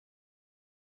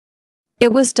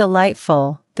 It was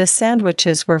delightful. The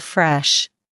sandwiches were fresh.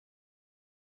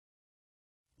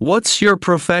 What's your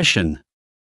profession?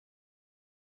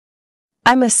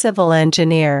 I'm a civil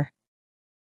engineer.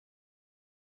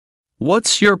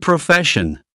 What's your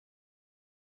profession?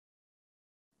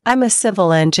 I'm a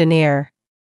civil engineer.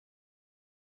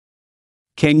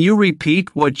 Can you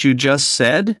repeat what you just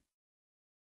said?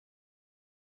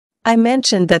 I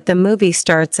mentioned that the movie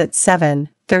starts at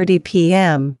 7:30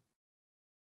 p.m.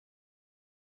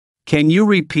 Can you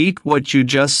repeat what you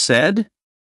just said?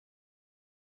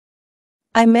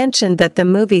 I mentioned that the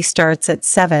movie starts at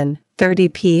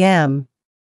 7:30 p.m.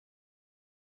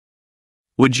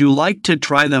 Would you like to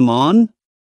try them on?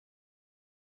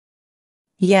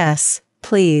 Yes,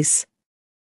 please.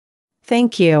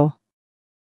 Thank you.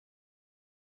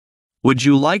 Would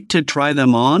you like to try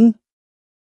them on?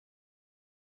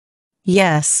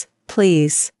 Yes,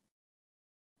 please.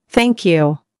 Thank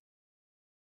you.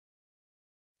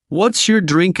 What's your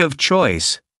drink of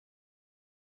choice?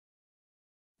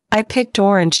 I picked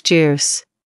orange juice.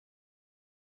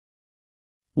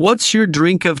 What's your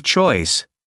drink of choice?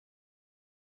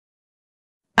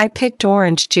 I picked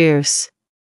orange juice.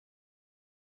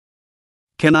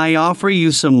 Can I offer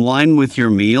you some wine with your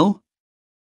meal?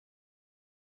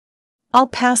 I'll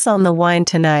pass on the wine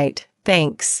tonight,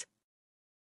 thanks.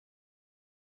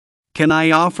 Can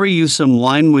I offer you some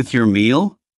wine with your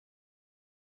meal?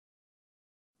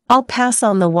 I'll pass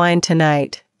on the wine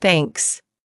tonight, thanks.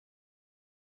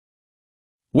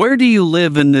 Where do you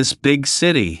live in this big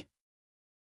city?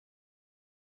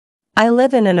 I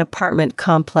live in an apartment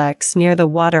complex near the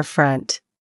waterfront.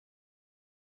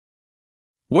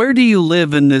 Where do you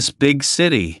live in this big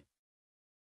city?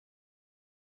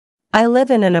 I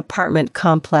live in an apartment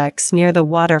complex near the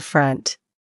waterfront.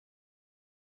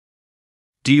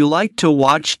 Do you like to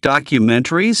watch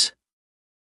documentaries?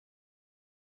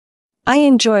 I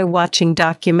enjoy watching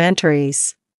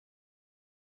documentaries.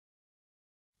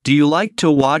 Do you like to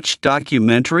watch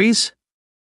documentaries?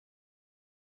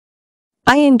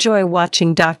 I enjoy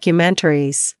watching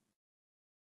documentaries.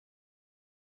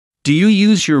 Do you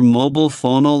use your mobile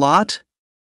phone a lot?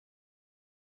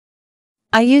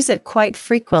 I use it quite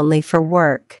frequently for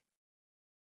work.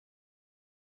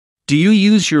 Do you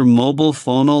use your mobile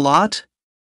phone a lot?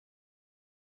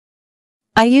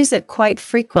 I use it quite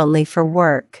frequently for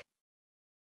work.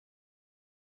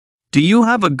 Do you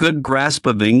have a good grasp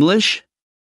of English?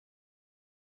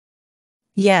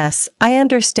 Yes, I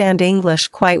understand English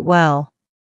quite well.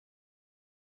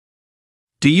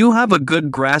 Do you have a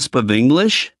good grasp of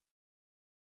English?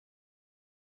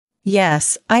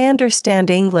 Yes, I understand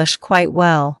English quite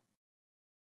well.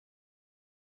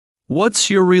 What's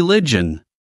your religion?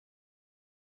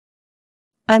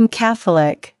 I'm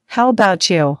Catholic. How about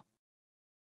you?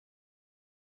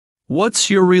 What's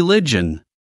your religion?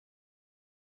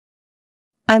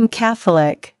 I'm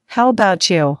Catholic. How about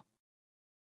you?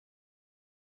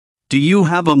 Do you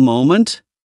have a moment?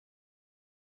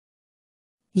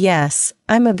 Yes,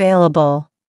 I'm available.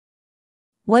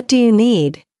 What do you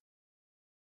need?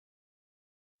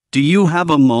 Do you have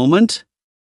a moment?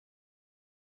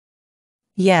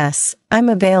 Yes, I'm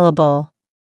available.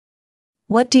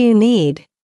 What do you need?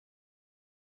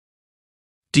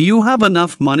 Do you have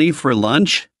enough money for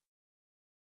lunch?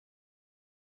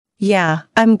 Yeah,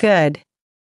 I'm good.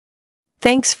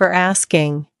 Thanks for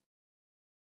asking.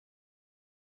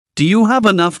 Do you have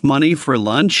enough money for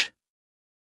lunch?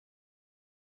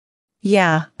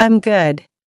 Yeah, I'm good.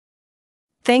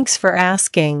 Thanks for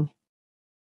asking.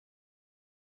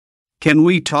 Can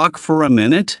we talk for a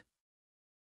minute?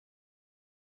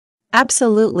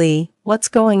 Absolutely, what's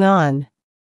going on?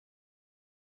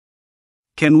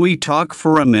 Can we talk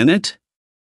for a minute?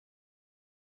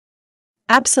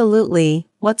 Absolutely,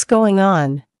 what's going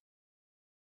on?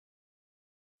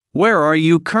 Where are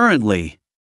you currently?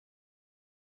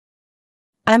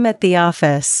 I'm at the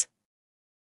office.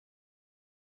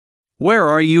 Where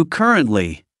are you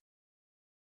currently?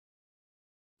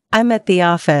 I'm at the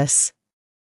office.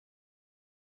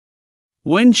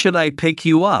 When should I pick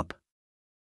you up?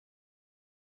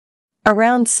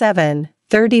 Around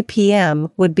 7:30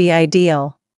 p.m. would be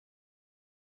ideal.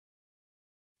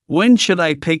 When should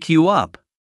I pick you up?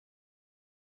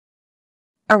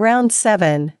 Around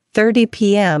 7:30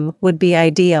 p.m. would be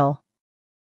ideal.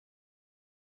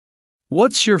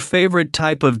 What's your favorite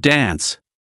type of dance?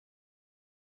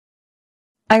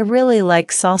 I really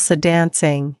like salsa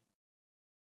dancing.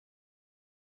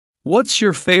 What's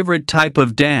your favorite type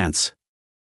of dance?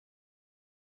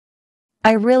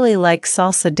 I really like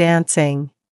salsa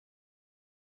dancing.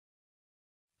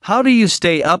 How do you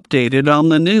stay updated on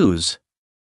the news?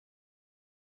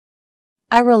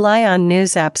 I rely on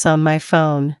news apps on my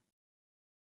phone.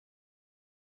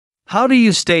 How do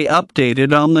you stay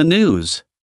updated on the news?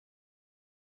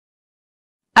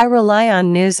 I rely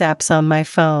on news apps on my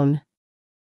phone.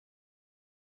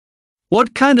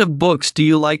 What kind of books do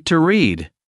you like to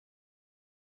read?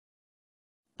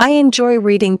 I enjoy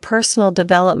reading personal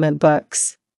development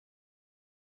books.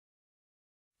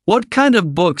 What kind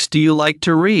of books do you like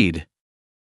to read?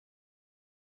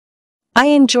 I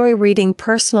enjoy reading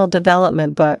personal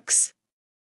development books.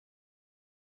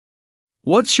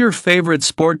 What's your favorite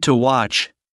sport to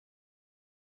watch?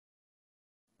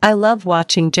 I love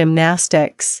watching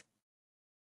gymnastics.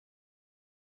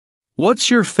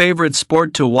 What's your favorite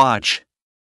sport to watch?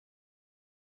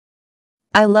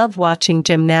 I love watching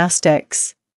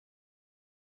gymnastics.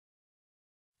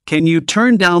 Can you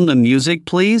turn down the music,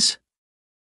 please?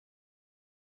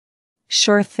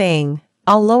 Sure thing.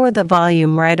 I'll lower the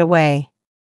volume right away.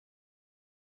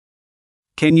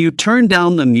 Can you turn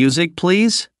down the music,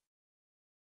 please?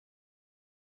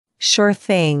 Sure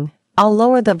thing. I'll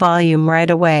lower the volume right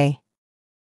away.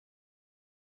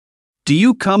 Do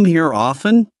you come here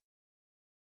often?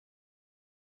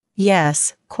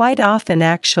 Yes, quite often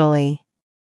actually.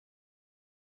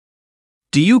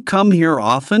 Do you come here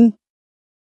often?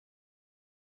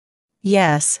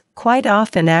 Yes, quite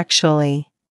often actually.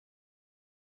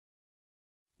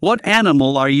 What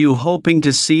animal are you hoping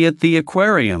to see at the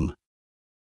aquarium?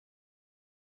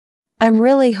 I'm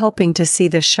really hoping to see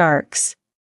the sharks.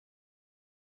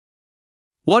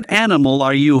 What animal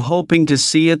are you hoping to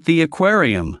see at the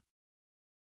aquarium?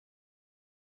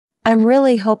 I'm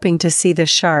really hoping to see the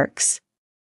sharks.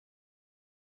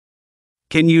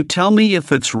 Can you tell me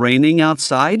if it's raining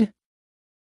outside?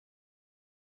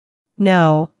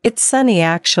 No, it's sunny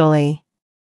actually.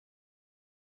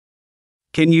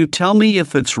 Can you tell me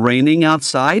if it's raining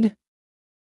outside?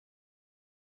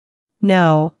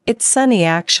 No, it's sunny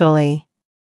actually.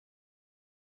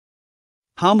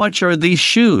 How much are these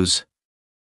shoes?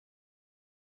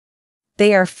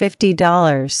 They are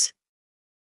 $50.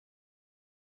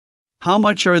 How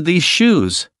much are these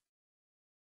shoes?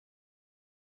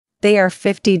 They are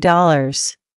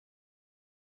 $50.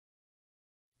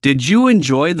 Did you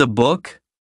enjoy the book?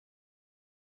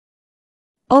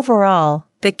 Overall,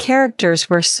 the characters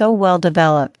were so well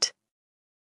developed.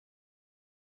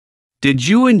 Did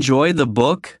you enjoy the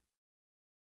book?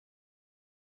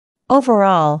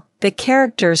 Overall, the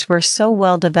characters were so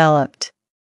well developed.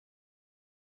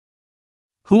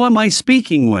 Who am I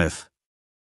speaking with?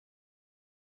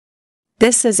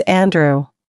 This is Andrew.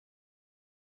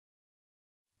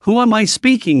 Who am I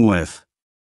speaking with?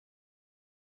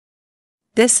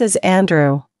 This is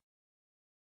Andrew.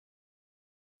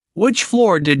 Which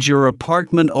floor did your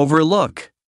apartment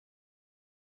overlook?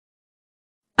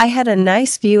 I had a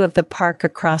nice view of the park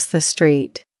across the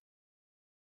street.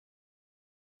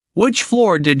 Which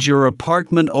floor did your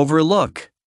apartment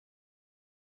overlook?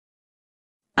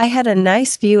 I had a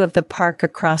nice view of the park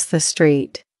across the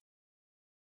street.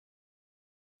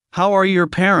 How are your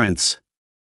parents?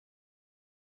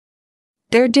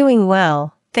 They're doing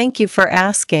well, thank you for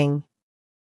asking.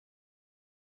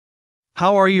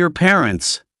 How are your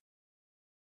parents?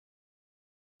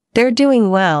 They're doing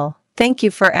well, thank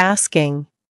you for asking.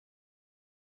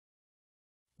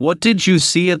 What did you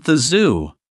see at the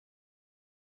zoo?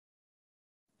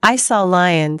 I saw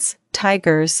lions,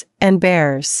 tigers, and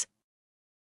bears.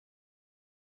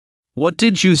 What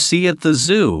did you see at the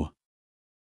zoo?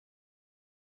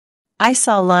 I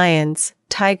saw lions,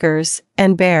 tigers,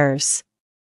 and bears.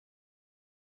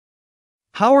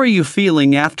 How are you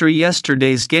feeling after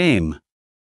yesterday's game?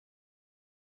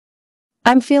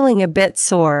 I'm feeling a bit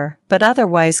sore, but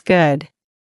otherwise good.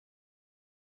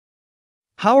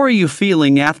 How are you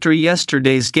feeling after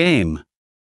yesterday's game?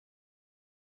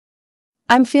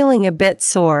 I'm feeling a bit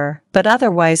sore, but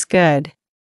otherwise good.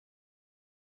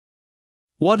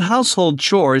 What household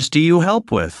chores do you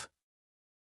help with?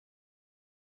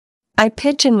 I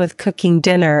pitch in with cooking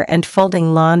dinner and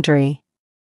folding laundry.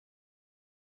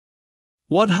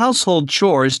 What household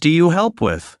chores do you help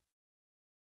with?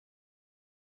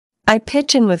 I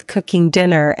pitch in with cooking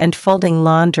dinner and folding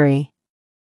laundry.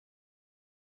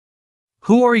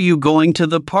 Who are you going to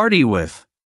the party with?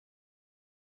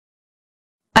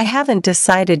 I haven't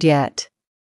decided yet.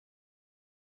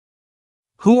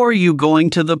 Who are you going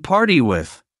to the party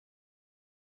with?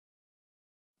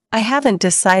 I haven't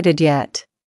decided yet.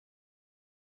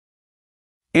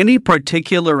 Any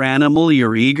particular animal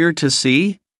you're eager to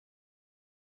see?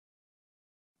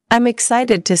 I'm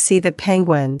excited to see the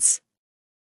penguins.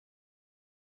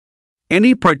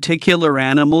 Any particular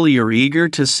animal you're eager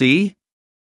to see?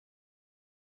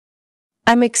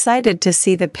 I'm excited to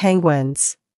see the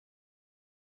penguins.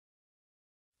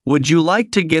 Would you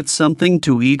like to get something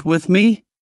to eat with me?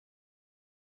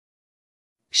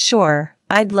 Sure,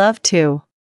 I'd love to.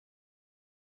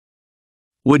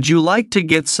 Would you like to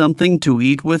get something to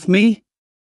eat with me?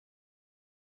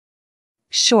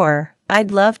 Sure,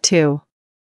 I'd love to.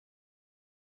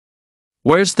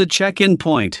 Where's the check-in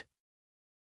point?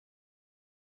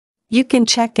 You can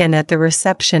check in at the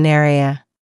reception area.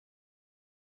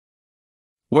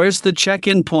 Where's the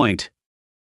check-in point?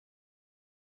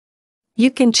 You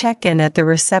can check in at the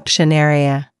reception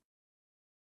area.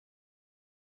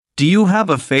 Do you have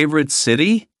a favorite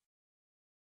city?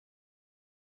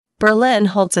 Berlin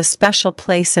holds a special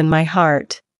place in my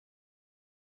heart.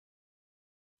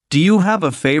 Do you have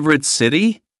a favorite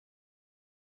city?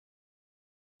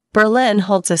 Berlin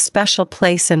holds a special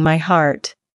place in my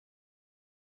heart.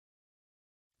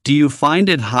 Do you find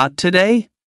it hot today?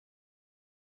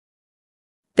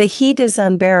 The heat is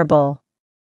unbearable.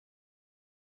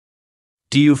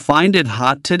 Do you find it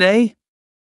hot today?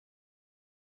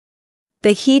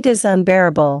 The heat is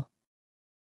unbearable.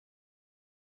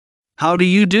 How do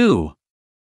you do?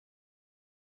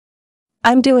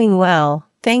 I'm doing well,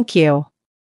 thank you.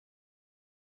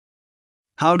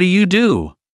 How do you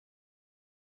do?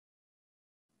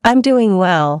 I'm doing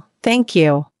well, thank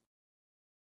you.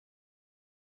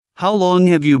 How long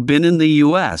have you been in the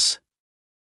U.S.?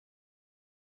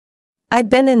 I've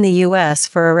been in the U.S.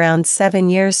 for around 7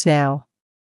 years now.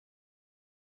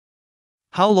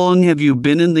 How long have you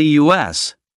been in the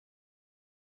U.S.?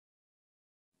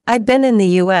 I've been in the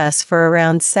U.S. for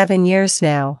around 7 years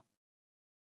now.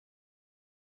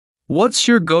 What's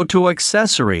your go-to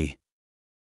accessory?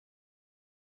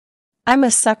 I'm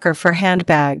a sucker for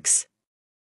handbags.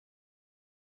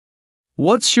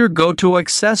 What's your go-to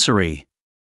accessory?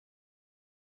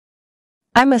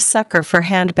 I'm a sucker for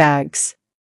handbags.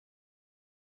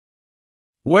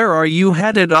 Where are you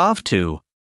headed off to?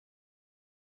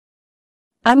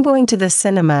 I'm going to the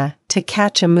cinema to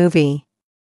catch a movie.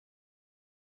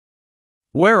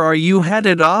 Where are you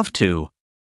headed off to?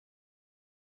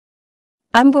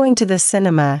 I'm going to the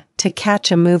cinema to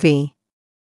catch a movie.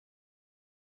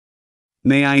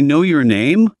 May I know your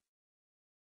name?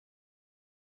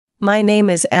 My name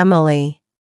is Emily.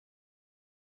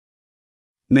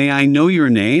 May I know your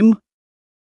name?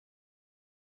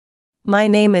 My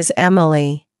name is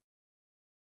Emily.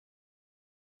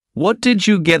 What did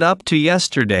you get up to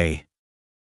yesterday?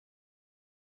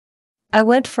 I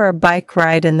went for a bike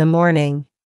ride in the morning.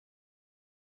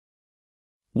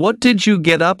 What did you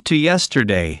get up to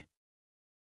yesterday?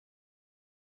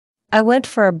 I went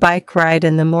for a bike ride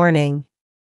in the morning.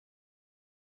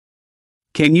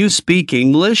 Can you speak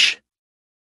English?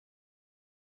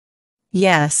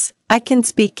 Yes, I can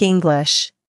speak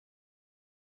English.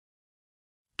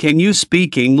 Can you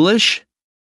speak English?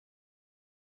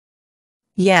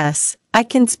 Yes, I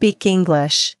can speak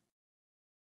English.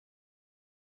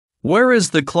 Where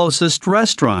is the closest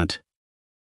restaurant?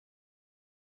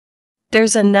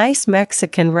 There's a nice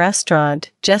Mexican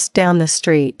restaurant just down the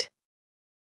street.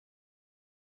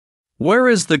 Where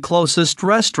is the closest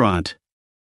restaurant?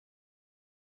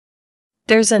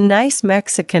 There's a nice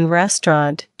Mexican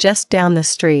restaurant just down the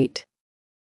street.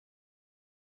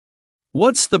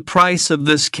 What's the price of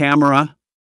this camera?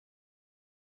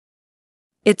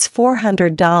 It's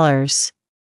 $400.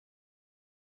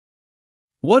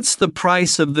 What's the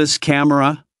price of this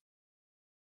camera?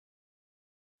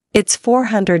 It's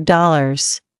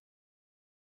 $400.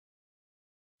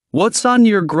 What's on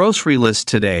your grocery list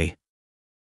today?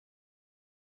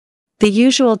 The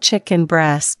usual chicken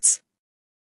breasts.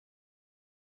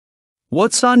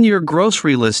 What's on your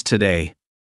grocery list today?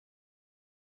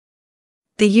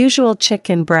 The usual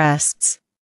chicken breasts.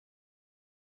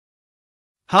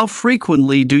 How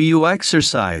frequently do you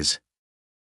exercise?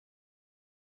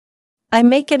 I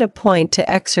make it a point to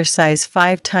exercise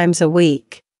 5 times a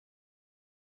week.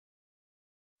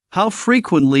 How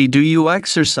frequently do you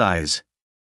exercise?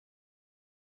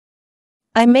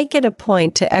 I make it a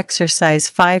point to exercise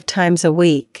 5 times a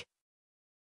week.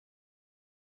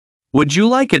 Would you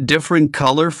like a different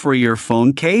color for your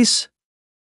phone case?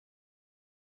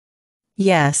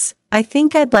 Yes, I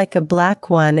think I'd like a black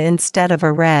one instead of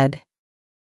a red.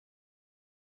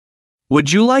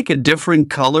 Would you like a different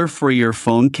color for your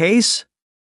phone case?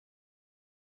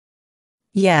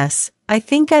 Yes, I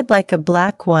think I'd like a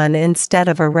black one instead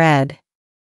of a red.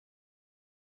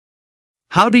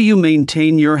 How do you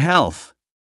maintain your health?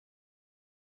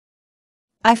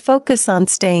 I focus on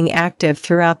staying active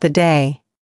throughout the day.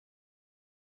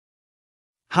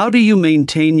 How do you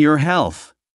maintain your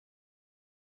health?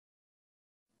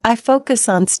 I focus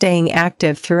on staying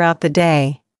active throughout the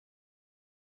day.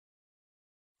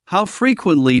 How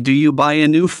frequently do you buy a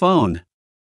new phone?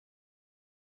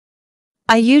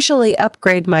 I usually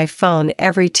upgrade my phone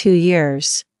every 2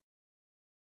 years.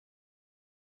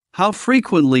 How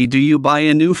frequently do you buy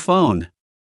a new phone?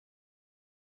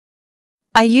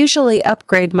 I usually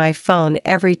upgrade my phone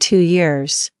every 2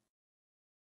 years.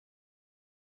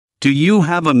 Do you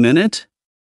have a minute?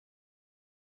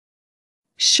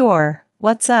 Sure,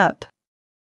 what's up?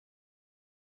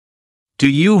 Do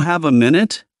you have a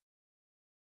minute?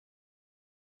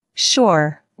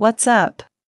 Sure, what's up?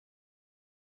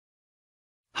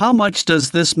 How much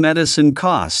does this medicine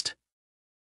cost?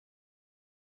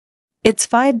 It's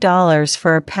 $5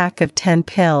 for a pack of 10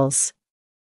 pills.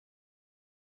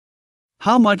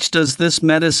 How much does this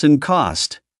medicine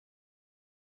cost?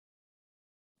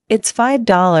 It's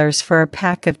 $5 for a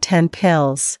pack of 10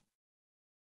 pills.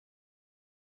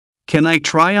 Can I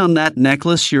try on that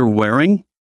necklace you're wearing?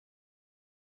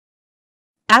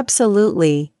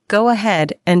 Absolutely, go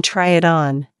ahead and try it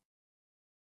on.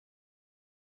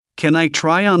 Can I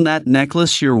try on that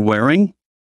necklace you're wearing?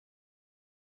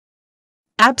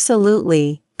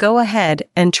 Absolutely, go ahead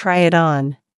and try it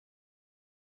on.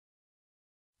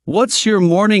 What's your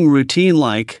morning routine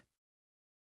like?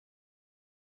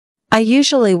 I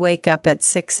usually wake up at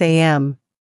 6 a.m.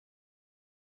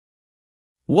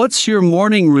 What's your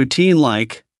morning routine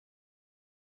like?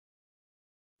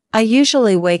 I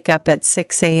usually wake up at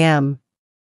 6 a.m.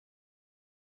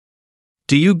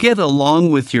 Do you get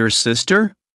along with your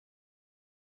sister?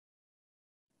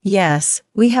 Yes,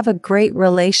 we have a great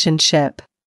relationship.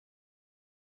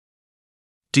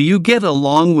 Do you get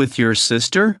along with your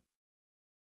sister?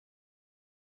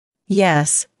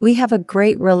 Yes, we have a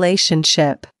great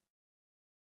relationship.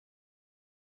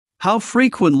 How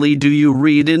frequently do you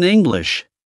read in English?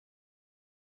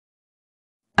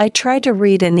 I try to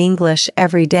read in English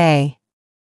every day.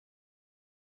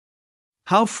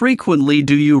 How frequently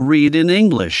do you read in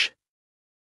English?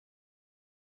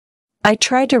 I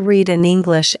try to read in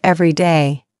English every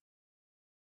day.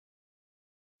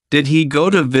 Did he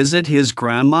go to visit his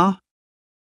grandma?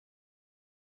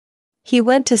 He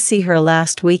went to see her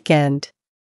last weekend.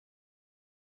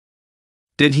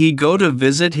 Did he go to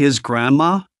visit his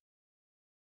grandma?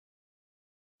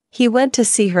 He went to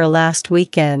see her last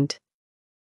weekend.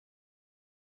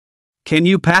 Can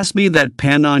you pass me that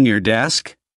pen on your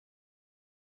desk?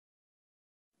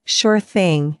 Sure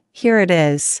thing, here it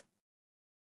is.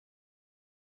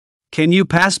 Can you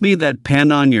pass me that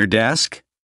pen on your desk?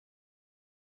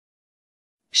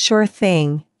 Sure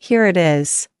thing, here it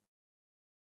is.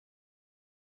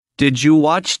 Did you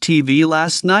watch TV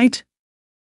last night?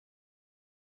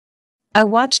 I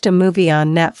watched a movie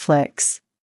on Netflix.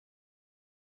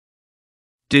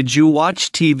 Did you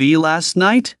watch TV last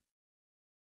night?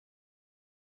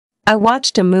 I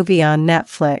watched a movie on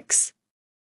Netflix.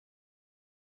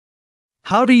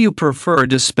 How do you prefer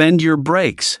to spend your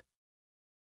breaks?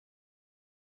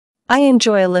 I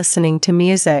enjoy listening to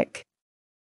music.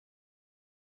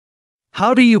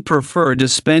 How do you prefer to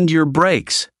spend your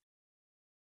breaks?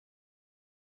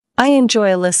 I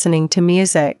enjoy listening to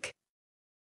music.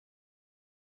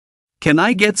 Can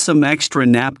I get some extra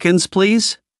napkins,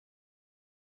 please?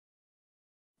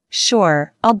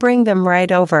 Sure, I'll bring them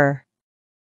right over.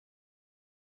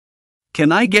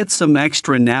 Can I get some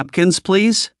extra napkins,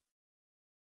 please?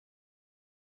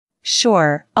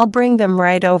 Sure, I'll bring them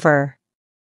right over.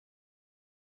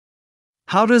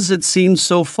 How does it seem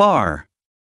so far?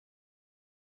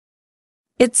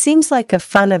 It seems like a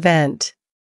fun event.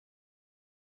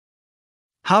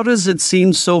 How does it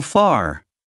seem so far?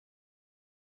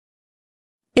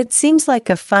 It seems like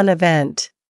a fun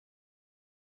event.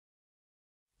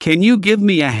 Can you give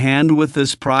me a hand with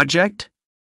this project?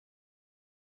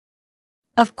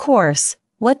 Of course,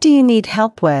 what do you need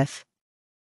help with?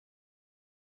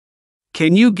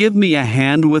 Can you give me a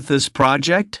hand with this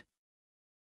project?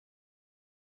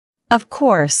 Of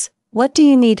course, what do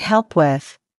you need help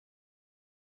with?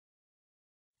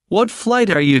 What flight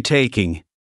are you taking?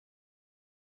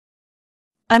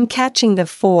 I'm catching the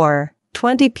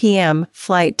 4:20 p.m.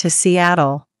 flight to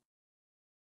Seattle.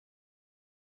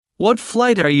 What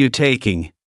flight are you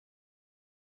taking?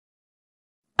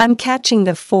 I'm catching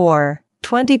the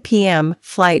 4:20 p.m.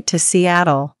 flight to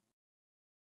Seattle.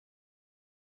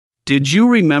 Did you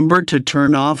remember to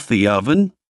turn off the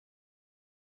oven?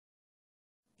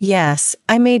 Yes,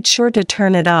 I made sure to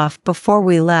turn it off before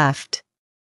we left.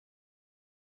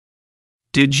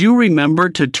 Did you remember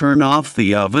to turn off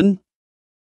the oven?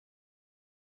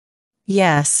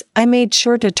 Yes, I made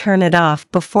sure to turn it off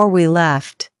before we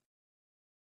left.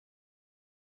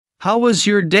 How was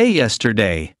your day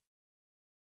yesterday?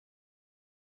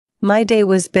 My day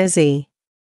was busy.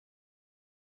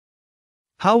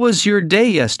 How was your day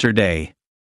yesterday?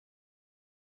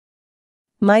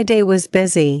 My day was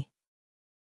busy.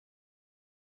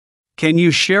 Can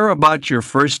you share about your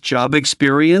first job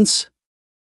experience?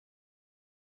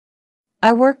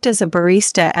 I worked as a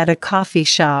barista at a coffee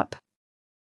shop.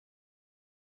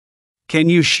 Can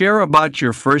you share about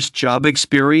your first job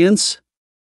experience?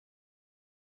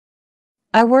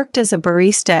 I worked as a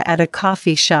barista at a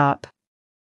coffee shop.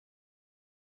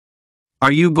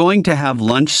 Are you going to have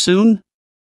lunch soon?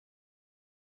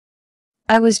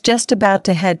 I was just about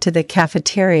to head to the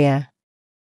cafeteria.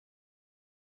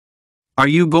 Are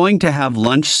you going to have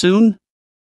lunch soon?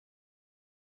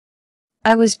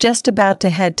 I was just about to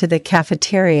head to the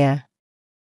cafeteria.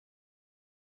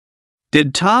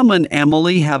 Did Tom and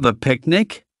Emily have a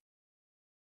picnic?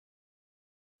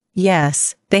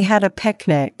 Yes, they had a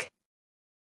picnic.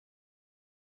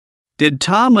 Did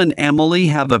Tom and Emily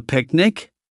have a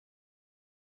picnic?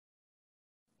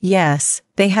 Yes,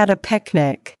 they had a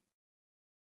picnic.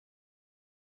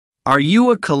 Are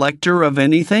you a collector of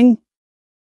anything?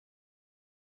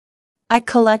 I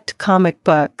collect comic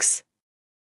books.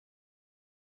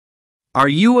 Are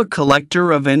you a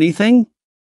collector of anything?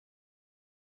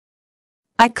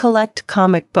 I collect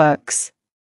comic books.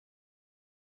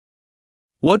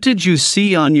 What did you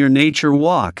see on your nature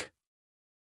walk?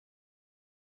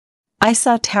 I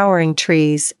saw towering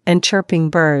trees and chirping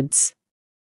birds.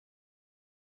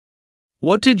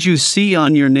 What did you see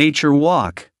on your nature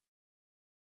walk?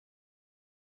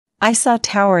 I saw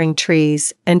towering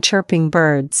trees and chirping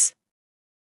birds.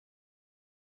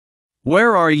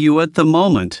 Where are you at the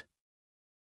moment?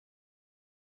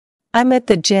 I'm at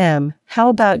the gym. How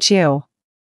about you?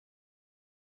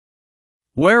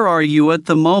 Where are you at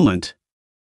the moment?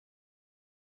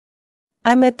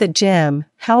 I'm at the gym.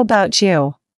 How about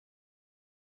you?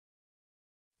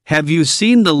 Have you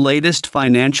seen the latest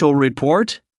financial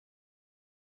report?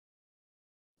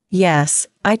 Yes,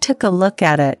 I took a look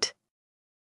at it.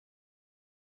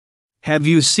 Have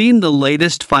you seen the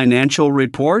latest financial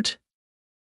report?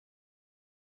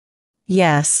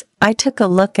 Yes, I took a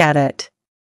look at it.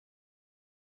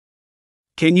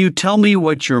 Can you tell me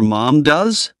what your mom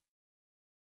does?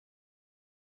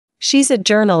 She's a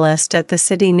journalist at the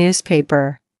city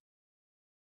newspaper.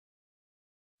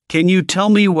 Can you tell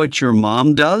me what your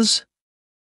mom does?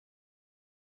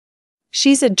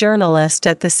 She's a journalist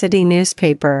at the city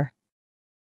newspaper.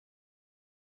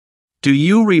 Do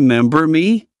you remember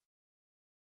me?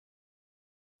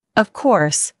 Of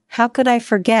course, how could I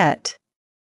forget?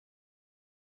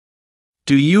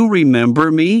 Do you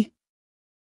remember me?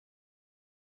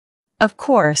 Of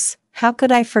course, how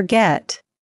could I forget?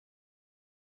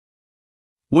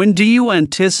 When do you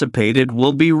anticipate it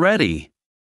will be ready?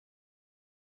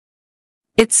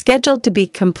 It's scheduled to be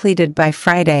completed by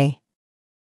Friday.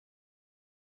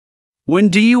 When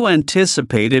do you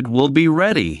anticipate it will be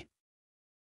ready?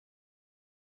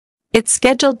 It's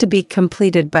scheduled to be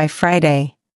completed by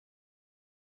Friday.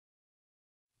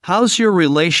 How's your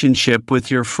relationship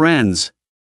with your friends?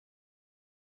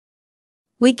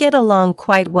 We get along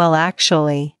quite well,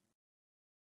 actually.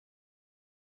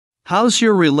 How's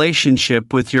your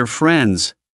relationship with your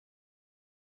friends?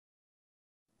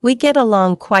 We get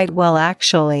along quite well,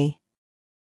 actually.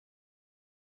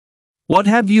 What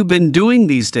have you been doing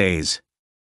these days?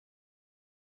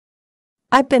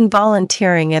 I've been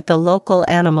volunteering at the local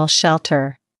animal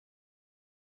shelter.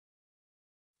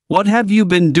 What have you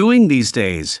been doing these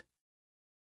days?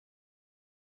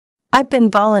 I've been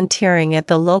volunteering at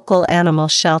the local animal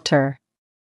shelter.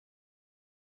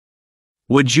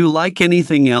 Would you like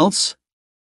anything else?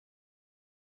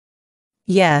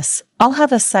 Yes, I'll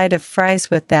have a side of fries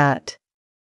with that.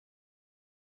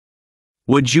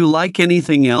 Would you like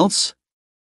anything else?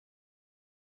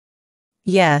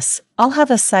 Yes, I'll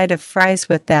have a side of fries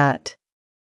with that.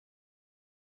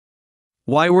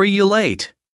 Why were you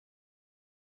late?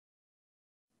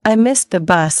 I missed the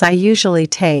bus I usually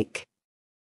take.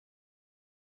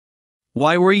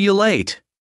 Why were you late?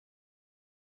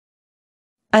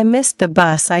 I missed the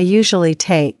bus I usually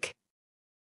take.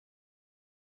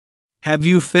 Have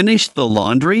you finished the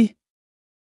laundry?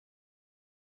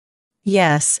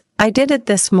 Yes, I did it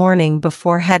this morning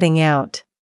before heading out.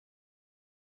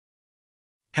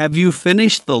 Have you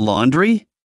finished the laundry?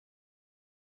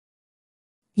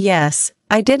 Yes,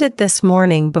 I did it this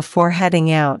morning before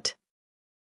heading out.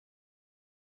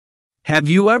 Have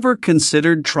you ever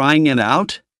considered trying it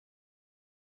out?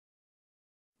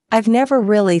 I've never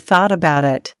really thought about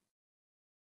it.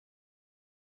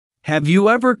 Have you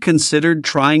ever considered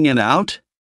trying it out?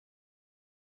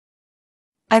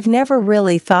 I've never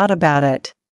really thought about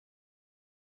it.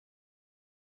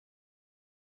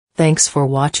 Thanks for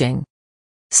watching.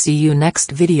 See you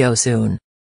next video soon.